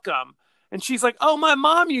mat, welcome, and she's like, oh, my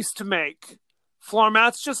mom used to make floor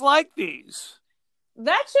mats just like these.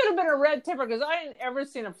 That should have been a red tipper because I ain't ever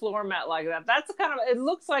seen a floor mat like that. That's kind of, it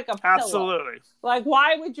looks like a pillow. Absolutely. Like,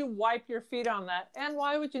 why would you wipe your feet on that? And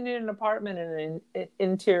why would you need an apartment in an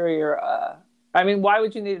interior, why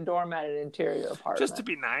would you need a doormat in an interior apartment? Just to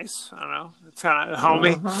be nice. I don't know. It's kind of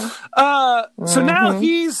homey. So now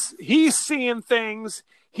he's seeing things.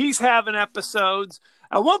 He's having episodes.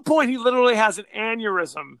 At one point, he literally has an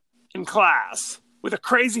aneurysm in class with a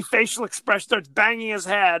crazy facial expression, starts banging his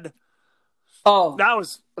head. Oh, that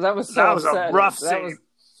was a rough scene.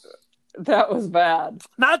 That was bad.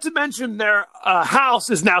 Not to mention their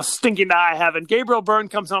house is now stinking to high heaven. Gabriel Byrne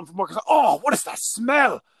comes home from work and says, oh, what is that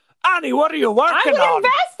smell? Annie, what are you working on?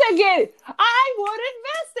 I would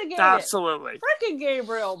investigate. Absolutely. Freaking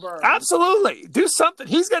Gabriel Byrne. Absolutely. Do something.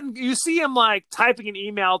 You see him like typing an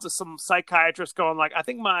email to some psychiatrist going like, I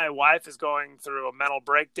think my wife is going through a mental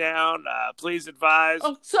breakdown. Please advise.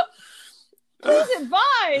 Oh, please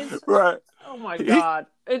advise. Right. Oh my God.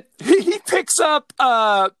 He picks up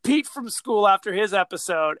Pete from school after his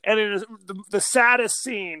episode, and in the saddest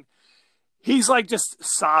scene, he's like just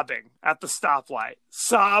sobbing at the stoplight,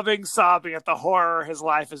 sobbing at the horror his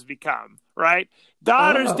life has become. Right?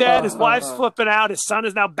 Daughter's dead, his wife's flipping out, his son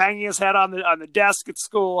is now banging his head on the desk at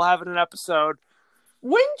school, having an episode.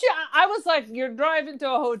 Wouldn't you? I was like, you're driving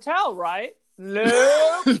to a hotel, right?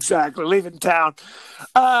 No. Exactly, leaving town.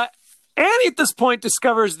 Annie at this point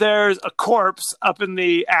discovers there's a corpse up in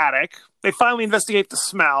the attic. They finally investigate the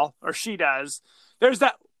smell, or she does. There's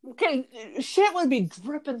that. Okay, shit would be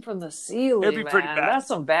dripping from the ceiling. It'd be pretty bad. That's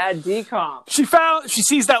some bad decomp. She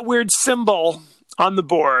sees that weird symbol on the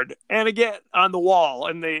board and again on the wall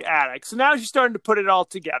in the attic. So now she's starting to put it all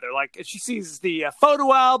together. Like she sees the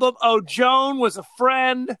photo album. Oh, Joan was a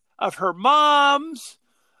friend of her mom's.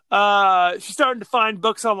 She's starting to find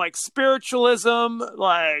books on like spiritualism,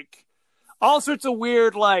 like all sorts of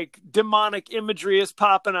weird, like demonic imagery is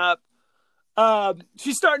popping up.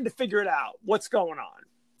 She's starting to figure it out. What's going on?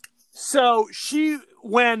 So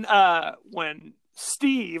when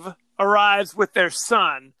Steve arrives with their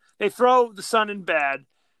son, They throw the son in bed.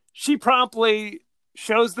 She promptly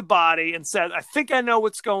shows the body and says, I think I know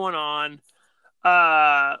what's going on.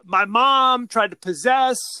 My mom tried to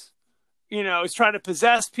possess, is trying to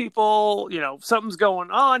possess people. Something's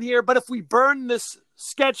going on here. But if we burn this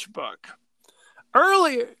sketchbook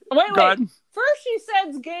earlier. Wait. First she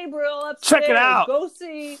sends Gabriel upstairs. Check it out. Go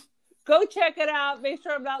check it out. Make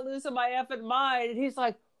sure I'm not losing my effing mind. And he's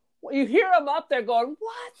like, you hear him up there going,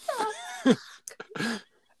 what the?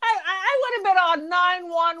 I would have been on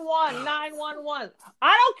 911.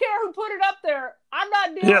 I don't care who put it up there. I'm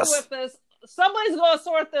not dealing with this. Somebody's going to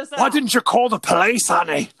sort this out. Why didn't you call the police,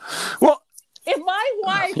 honey? Well, if my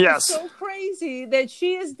wife is so crazy that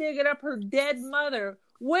she is digging up her dead mother,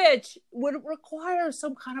 which would require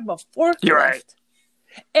some kind of a forklift. You're right.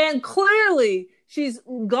 And clearly she's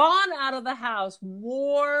gone out of the house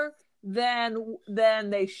more than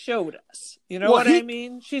they showed us. You know what I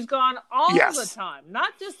mean? She's gone all the time,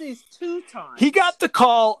 not just these 2 times. He got the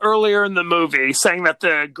call earlier in the movie saying that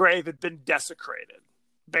the grave had been desecrated,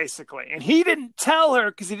 basically. And he didn't tell her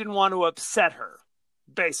because he didn't want to upset her,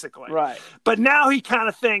 basically. Right. But now he kind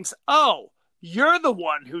of thinks, oh, you're the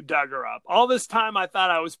one who dug her up. All this time I thought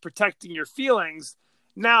I was protecting your feelings.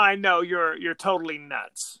 Now I know you're totally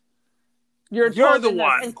nuts. You're the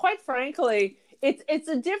one. And quite frankly, it's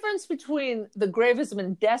a difference between the grave has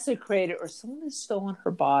been desecrated or someone has stolen her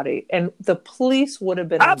body, and the police would have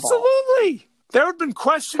been involved. Absolutely. There would have been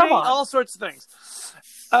questioning, all sorts of things.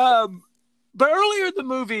 But earlier in the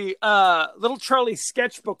movie, little Charlie's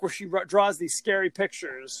sketchbook where she draws these scary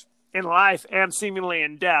pictures in life and seemingly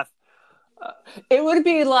in death. It would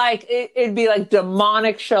be like it'd be like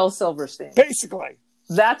demonic Shel Silverstein. Basically.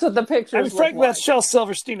 That's what the pictures frankly, like. that's Shel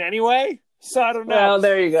Silverstein anyway. So I don't know. Well,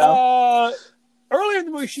 there you go. Earlier in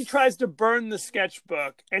the movie, she tries to burn the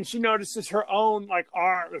sketchbook, and she notices her own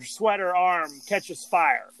arm, or sweater arm, catches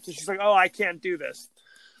fire. So she's like, "Oh, I can't do this."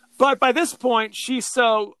 But by this point, she's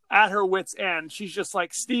so at her wit's end. She's just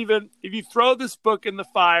like, "Steven, if you throw this book in the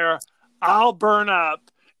fire, I'll burn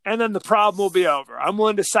up, and then the problem will be over. I'm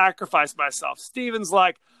willing to sacrifice myself." Steven's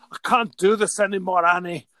like, "I can't do this anymore,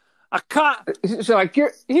 Annie. I can't." He's like,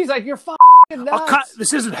 "You're fucking nuts.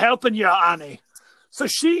 This isn't helping you, Annie." So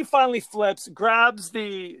she finally flips, grabs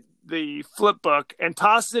the flip book and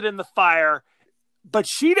tosses it in the fire, but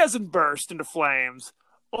she doesn't burst into flames.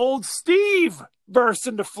 Old Steve bursts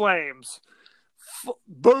into flames.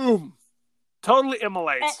 Boom. Totally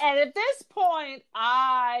immolates. And at this point,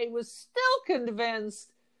 I was still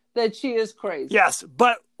convinced that she is crazy. Yes,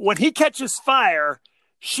 but when he catches fire,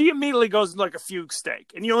 she immediately goes into a fugue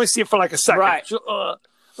state, and you only see it for a second. Right. Well,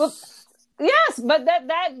 yes, but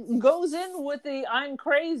that goes in with the I'm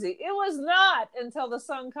crazy. It was not until the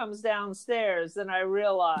sun comes downstairs that I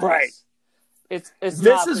realized. Right. It's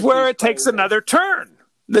this is where it takes another turn.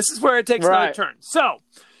 Another turn. So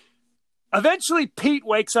eventually Pete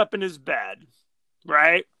wakes up in his bed,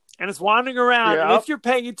 right? And is wandering around. Yep. And if you're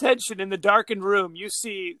paying attention in the darkened room, you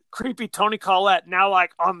see creepy Toni Collette now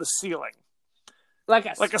on the ceiling. Like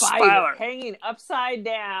a spider hanging upside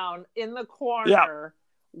down in the corner,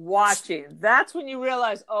 watching. That's when you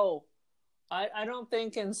realize, I don't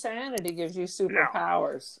think insanity gives you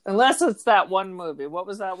superpowers. No. Unless it's that one movie. What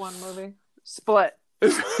was that one movie? Split.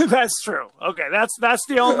 That's true. Okay, that's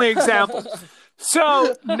the only example.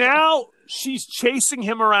 So now she's chasing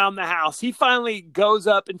him around the house. He finally goes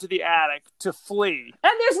up into the attic to flee.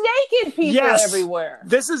 And there's naked people everywhere.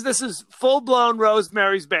 This is full-blown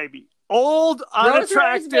Rosemary's Baby. Old,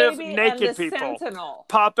 unattractive, naked people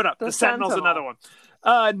popping up. The Sentinel's another one.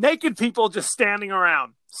 Naked people just standing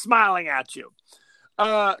around, smiling at you.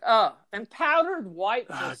 And powdered white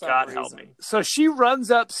for some God reason. Help me. So he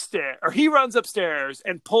runs upstairs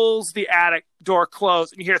and pulls the attic door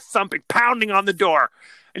closed, and you hear thumping, pounding on the door.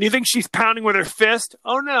 And you think she's pounding with her fist?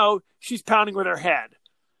 Oh no, she's pounding with her head.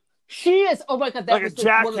 She is. Oh my God, that was a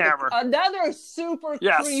jackhammer. Another super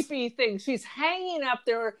creepy thing. She's hanging up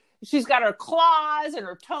there. She's got her claws and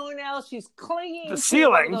her toenails. She's clinging the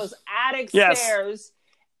ceiling. To those attic stairs,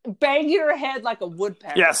 banging her head like a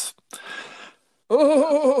woodpecker. Yes. Ooh.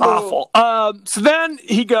 Awful. So then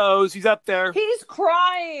he's up there. He's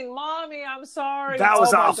crying, "Mommy, I'm sorry." That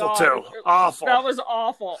was awful too. Awful. That was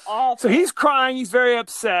awful. So he's crying. He's very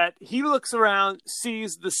upset. He looks around,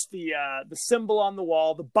 sees the symbol on the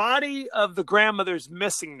wall. The body of the grandmother's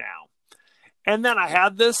missing now. And then I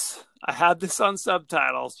had this on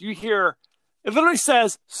subtitles. You hear, it literally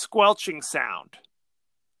says squelching sound.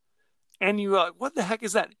 And you're like, what the heck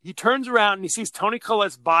is that? He turns around and he sees Toni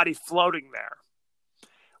Collette's body floating there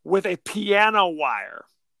with a piano wire.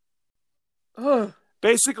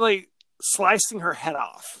 Basically slicing her head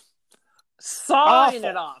off. sawing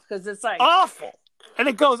it off because it's like awful. And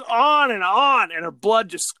it goes on, and her blood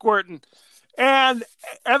just squirting. And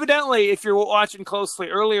evidently, if you're watching closely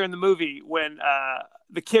earlier in the movie, when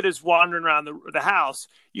the kid is wandering around the house,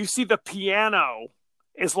 you see the piano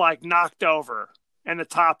is like knocked over and the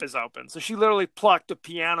top is open. So she literally plucked a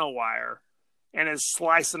piano wire and is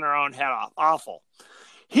slicing her own head off. Awful.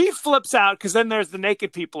 He flips out because then there's the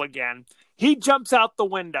naked people again. He jumps out the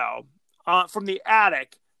window from the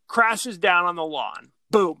attic, crashes down on the lawn.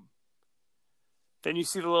 Boom. Then you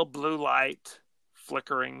see the little blue light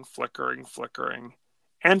flickering,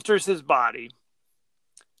 enters his body.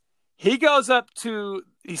 He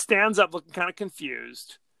stands up looking kind of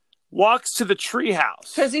confused, walks to the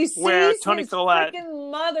treehouse. Because he sees Tony Collette,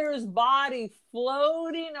 freaking mother's body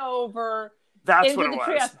floating over. That's what it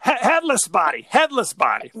was. Headless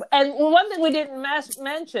body. And one thing we didn't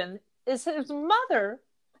mention is his mother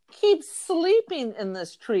keeps sleeping in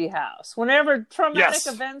this treehouse. Whenever traumatic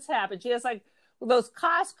events happen, she has like those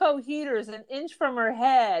Costco heaters an inch from her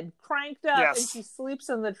head cranked up, and she sleeps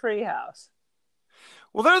in the treehouse.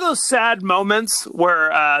 Well, there are those sad moments where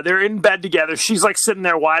they're in bed together. She's like sitting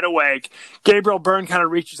there wide awake. Gabriel Byrne kind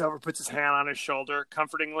of reaches over, puts his hand on his shoulder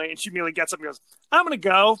comfortingly, and she immediately gets up and goes, "I'm going to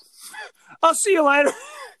go. I'll see you later."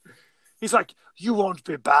 He's like, "You won't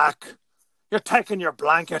be back. You're taking your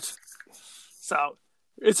blanket." So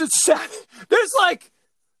it's sad. There's like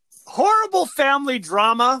horrible family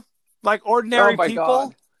drama, like Ordinary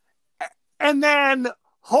People, God. And then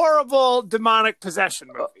horrible demonic possession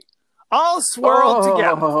movie. All swirled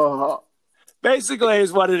together. Basically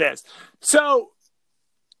is what it is. So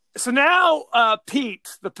now Pete,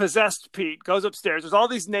 the possessed Pete, goes upstairs. There's all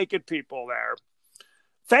these naked people there.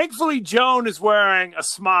 Thankfully, Joan is wearing a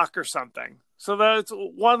smock or something. So that's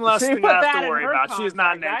one less thing I have to worry about. She's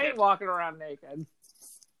not naked. I ain't walking around naked.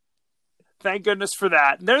 Thank goodness for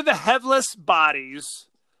that. And they're the headless bodies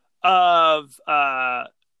of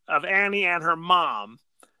Annie and her mom,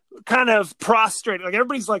 kind of prostrated. Like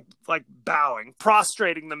everybody's like bowing,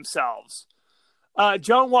 prostrating themselves.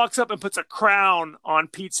 Joan walks up and puts a crown on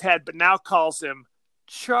Pete's head, but now calls him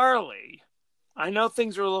Charlie. I know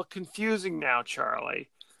things are a little confusing now, Charlie,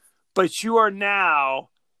 but you are now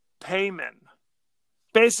Payman.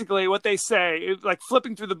 Basically, what they say, like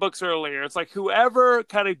flipping through the books earlier, it's like whoever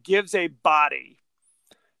kind of gives a body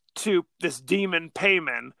to this demon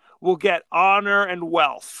Payman will get honor and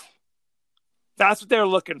wealth. That's what they're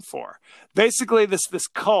looking for. Basically, this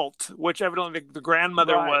cult, which evidently the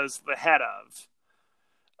grandmother was the head of,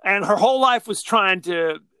 and her whole life was trying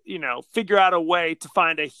to, figure out a way to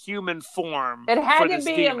find a human form. It had to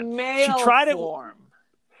be demon. A male she tried form.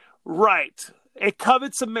 Right. It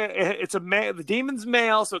covets the demon's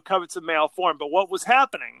male, so it covets a male form. But what was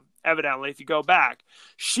happening, evidently, if you go back,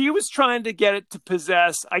 she was trying to get it to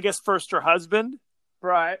possess, I guess, first her husband.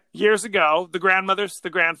 Right. Years ago, the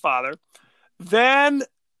grandfather. Then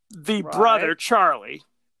the brother, Charlie.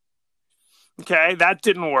 Okay, that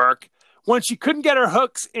didn't work. When she couldn't get her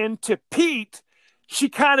hooks into Pete, she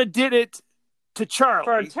kind of did it to Charlie.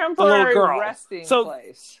 For a temporary the little girl. Resting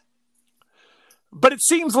place. But it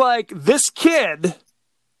seems like this kid,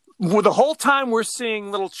 the whole time we're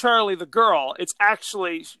seeing little Charlie, the girl, it's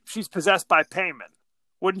actually, she's possessed by Payman.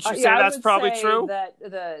 Wouldn't you say that's probably true? That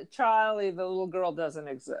the Charlie, the little girl, doesn't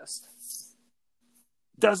exist.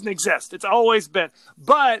 Doesn't exist. It's always been.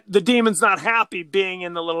 But the demon's not happy being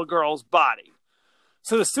in the little girl's body.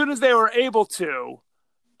 So as soon as they were able to,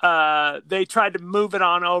 they tried to move it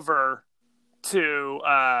on over to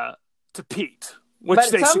Pete, which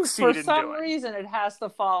they succeeded in doing. For some reason, it has to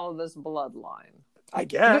follow this bloodline. I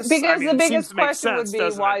guess. Because the biggest question would be,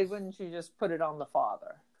 why wouldn't you just put it on the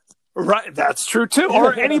father? Right, that's true too,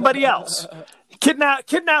 or anybody else.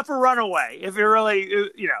 Kidnap or run away. If you're really,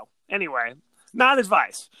 anyway, not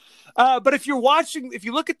advice. But if you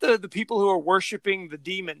look at the people who are worshiping the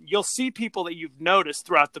demon, you'll see people that you've noticed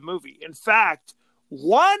throughout the movie. In fact,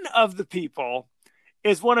 one of the people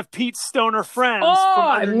is one of Pete's stoner friends from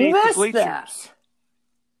underneath the bleachers. That.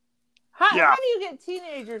 How do you get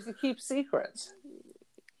teenagers to keep secrets?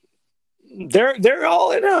 They're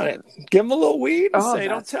all in on it. Give them a little weed and say,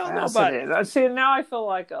 "Don't tell nobody." See, now I feel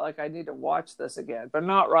like I need to watch this again, but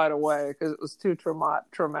not right away because it was too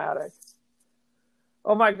traumatic.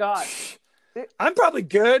 Oh my God! I'm probably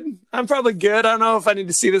good. I don't know if I need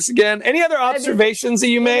to see this again. Any other observations that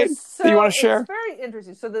you made that you want to share? It's very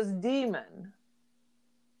interesting. So this demon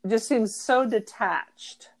just seems so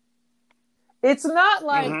detached. It's not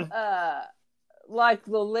like like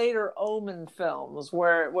the later Omen films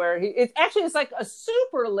where it's like a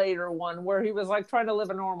super later one where he was like trying to live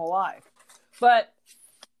a normal life. But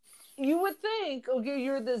you would think, okay,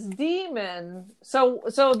 you're this demon. So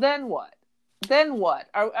then what? Then what?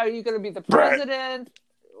 Are you going to be the president?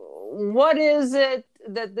 Right. What is it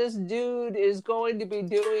that this dude is going to be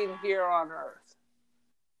doing here on Earth?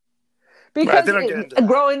 Because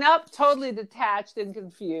growing up totally detached and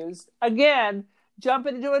confused, again,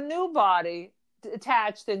 jumping into a new body,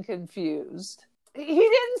 detached and confused. He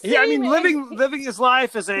didn't seem... Yeah, I mean, living his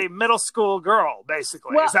life as a middle school girl,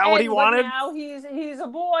 basically. Well, is that what he wanted? Now he's a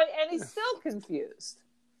boy, and he's still confused.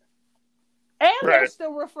 And they're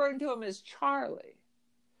still referring to him as Charlie.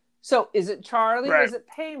 So is it Charlie or is it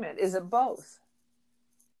Payment? Is it both?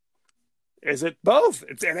 Is it both?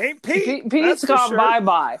 It ain't Pete. Pete's gone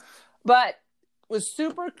bye-bye. But what's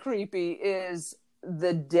super creepy is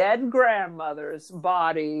the dead grandmother's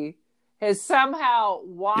body has somehow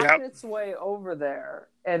walked its way over there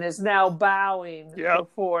and is now bowing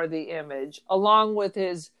before the image, along with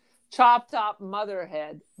his chopped up mother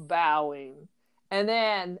head bowing. And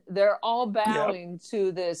then they're all bowing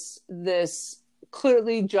to this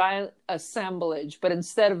clearly giant assemblage, but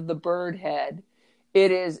instead of the bird head,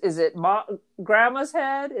 it is it Grandma's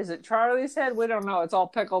head? Is it Charlie's head? We don't know. It's all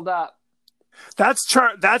pickled up. That's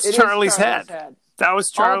Charlie's head. That was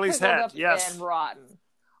Charlie's head. Yes. And rotten.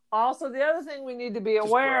 Also, the other thing we need to be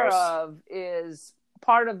aware of is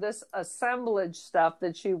part of this assemblage stuff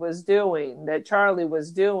that she was doing, that Charlie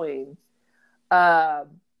was doing,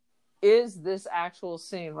 is this actual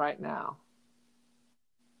scene right now.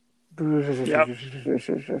 Yep.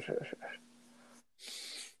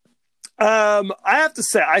 I have to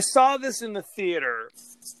say, I saw this in the theater,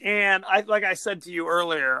 and like I said to you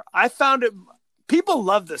earlier, I found it. People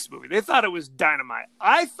love this movie. They thought it was dynamite.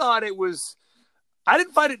 I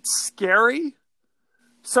didn't find it scary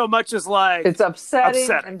so much as like it's upsetting.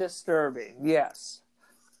 And disturbing. Yes.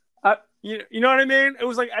 You know what I mean? It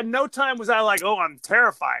was like at no time was I like, oh, I'm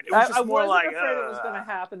terrified. It was just more like I wasn't afraid it was going to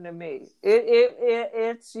happen to me.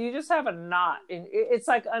 It's you just have a knot. It's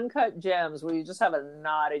like Uncut Gems where you just have a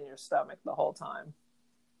knot in your stomach the whole time.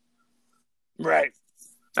 Right.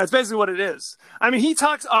 That's basically what it is. I mean, he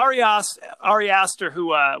talks Ari Aster, who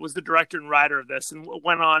was the director and writer of this, and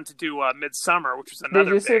went on to do Midsummer, which was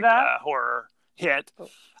another big horror hit.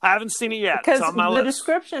 I haven't seen it yet. Because the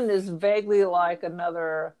description is vaguely like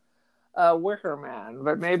another Wicker Man,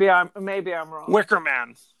 but maybe I'm wrong. Wicker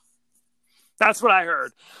Man. That's what I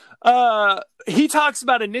heard. He talks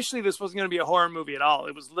about initially this wasn't going to be a horror movie at all.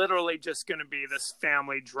 It was literally just going to be this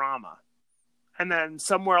family drama. And then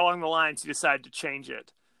somewhere along the lines, he decided to change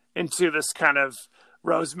it into this kind of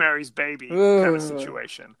Rosemary's Baby kind of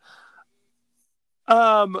situation.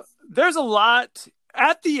 There's a lot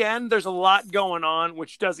at the end. There's a lot going on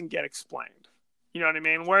which doesn't get explained. You know what I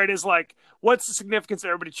mean? Where it is like, what's the significance of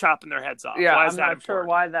everybody chopping their heads off? Yeah, I'm not sure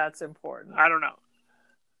why that's important. I don't know.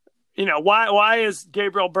 You know, why is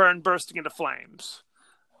Gabriel Byrne bursting into flames?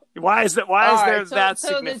 Why is there that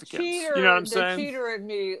significance? You know what I'm saying? The cheater and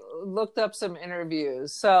me looked up some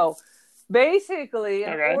interviews. So basically,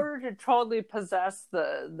 in order to totally possess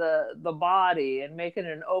the body and make it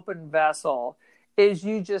an open vessel, is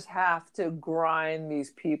you just have to grind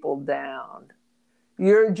these people down.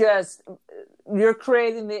 You're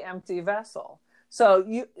creating the empty vessel.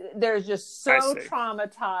 So they're just so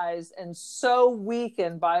traumatized and so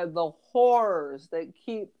weakened by the horrors that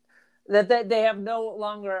they have no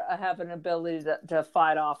longer have an ability to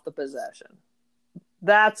fight off the possession.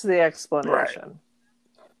 That's the explanation.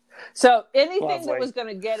 Right. So anything that was going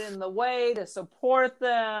to get in the way to support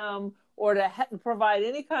them or to provide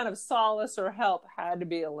any kind of solace or help had to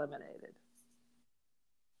be eliminated.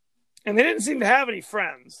 And they didn't seem to have any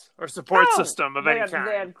friends or support system of any kind.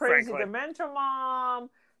 They had crazy dementia mom.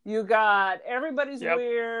 You got everybody's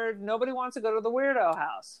weird. Nobody wants to go to the weirdo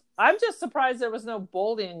house. I'm just surprised there was no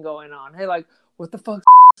bullying going on. Hey, like, what the fuck's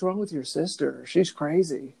wrong with your sister? She's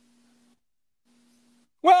crazy.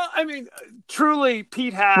 Well, I mean, truly,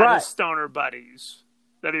 Pete had his stoner buddies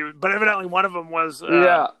but evidently one of them was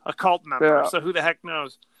a cult member. Yeah. So who the heck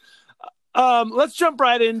knows? Let's jump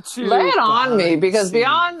right into lay it on me, because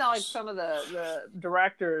beyond like some of the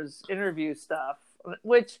director's interview stuff,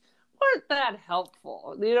 which weren't that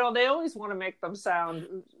helpful, you know, they always want to make them sound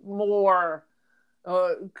more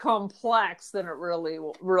complex than it really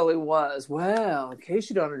was. Well, in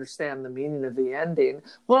case you don't understand the meaning of the ending,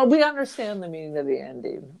 well, we understand the meaning of the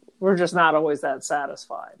ending. We're just not always that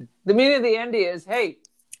satisfied. The meaning of the ending is, hey,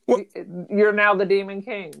 you're now the Demon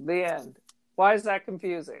King. The end. Why is that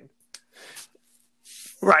confusing?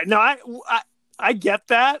 Right. No, I get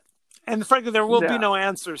that. And frankly, there will be no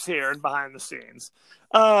answers here and behind the scenes.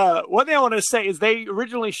 One thing I want to say is they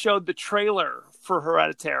originally showed the trailer for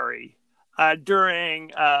Hereditary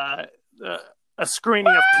during a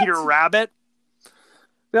screening of Peter Rabbit.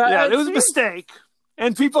 Yeah, it was a mistake.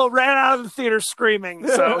 And people ran out of the theater screaming,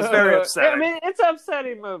 so it was very upsetting. I mean, it's an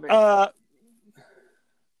upsetting movie.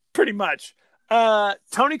 Pretty much.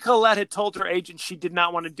 Toni Collette had told her agent she did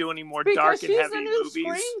not want to do any more dark and heavy movies. She's the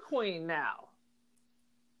new screen queen now.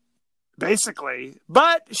 Basically.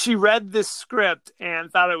 But she read this script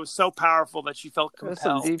and thought it was so powerful that she felt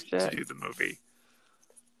compelled to do the movie.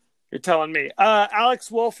 You're telling me. Alex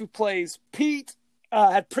Wolff, who plays Pete,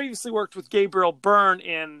 had previously worked with Gabriel Byrne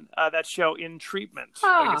in that show In Treatment.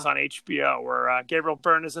 I think it's on HBO, where Gabriel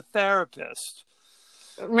Byrne is a therapist.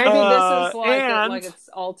 Maybe this is like it's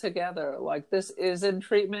all together. Like this is In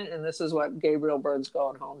Treatment, and this is what Gabriel Byrne's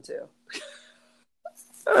going home to.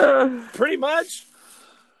 Pretty much.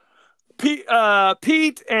 Pete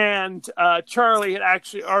and Charlie had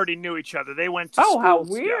actually already knew each other. They went to school how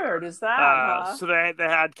together. Weird is that? Huh? So they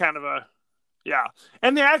had kind of a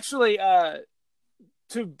and they actually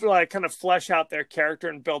to like kind of flesh out their character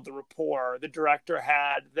and build the rapport. The director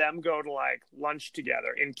had them go to like lunch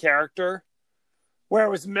together in character, where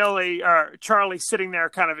it was Charlie sitting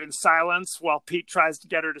there kind of in silence while Pete tries to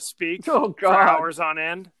get her to speak for hours on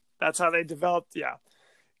end. That's how they developed. Yeah.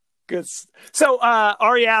 Good. So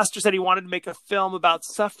Ari Aster said he wanted to make a film about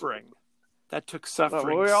suffering. That took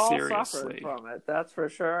suffering we all seriously. Suffered from it. That's for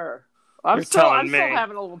sure. I'm still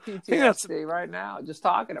having a little PTSD right now just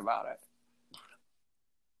talking about it.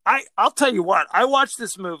 I'll tell you what. I watched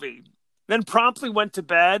this movie, then promptly went to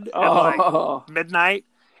bed at like midnight.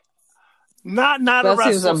 Not a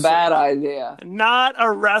restful seems a bad idea. Not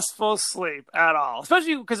a restful sleep at all.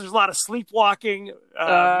 Especially because there's a lot of sleepwalking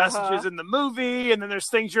messages in the movie, and then there's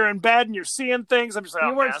things you're in bed and you're seeing things. I'm just like,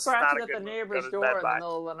 you weren't scratching at the neighbor's door in the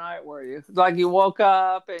middle of the night, were you? Like you woke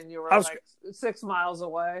up and you were 6 miles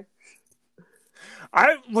away.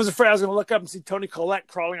 I was afraid I was going to look up and see Toni Collette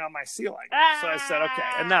crawling on my ceiling. So I said, okay,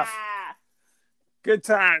 enough. Good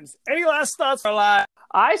times. Any last thoughts for live?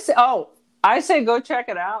 I say go check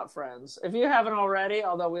it out, friends. If you haven't already,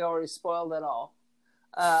 although we already spoiled it all.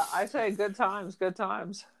 I say good times.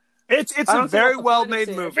 It's a very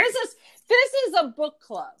well-made movie. This is a book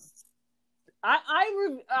club.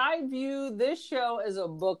 I view this show as a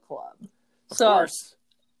book club. Of course.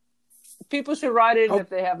 People should write in if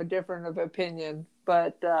they have a different opinion.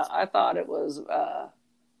 But I thought it was I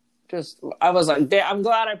was like, I'm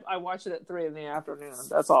glad I watched it at 3 p.m.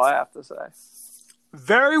 That's all I have to say.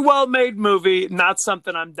 Very well made movie, not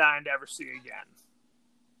something I'm dying to ever see again.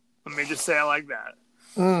 Let me just say it like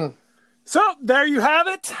that. So there you have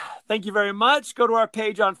it. Thank you very much. Go to our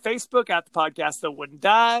page on Facebook at The Podcast That Wouldn't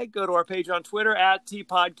Die. Go to our page on Twitter at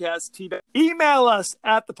TPodcast. Email us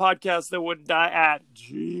at The Podcast That Wouldn't Die at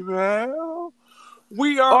Gmail.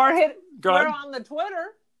 We're on the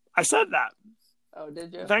Twitter. I said that. Oh,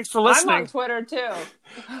 did you? Thanks for listening. I'm on Twitter,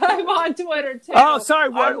 too. Oh, sorry.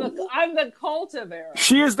 I'm the Cult of Aaron.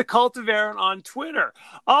 She is the Cult of Aaron on Twitter.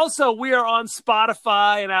 Also, we are on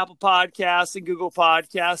Spotify and Apple Podcasts and Google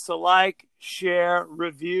Podcasts. So like, share,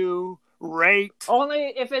 review, rate. Only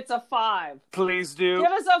if it's a 5. Please do.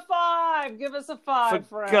 Give us a 5. Give us a 5,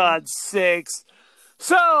 for God's sakes.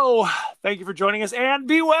 So, thank you for joining us and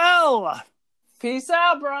be well. Peace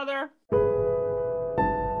out, brother.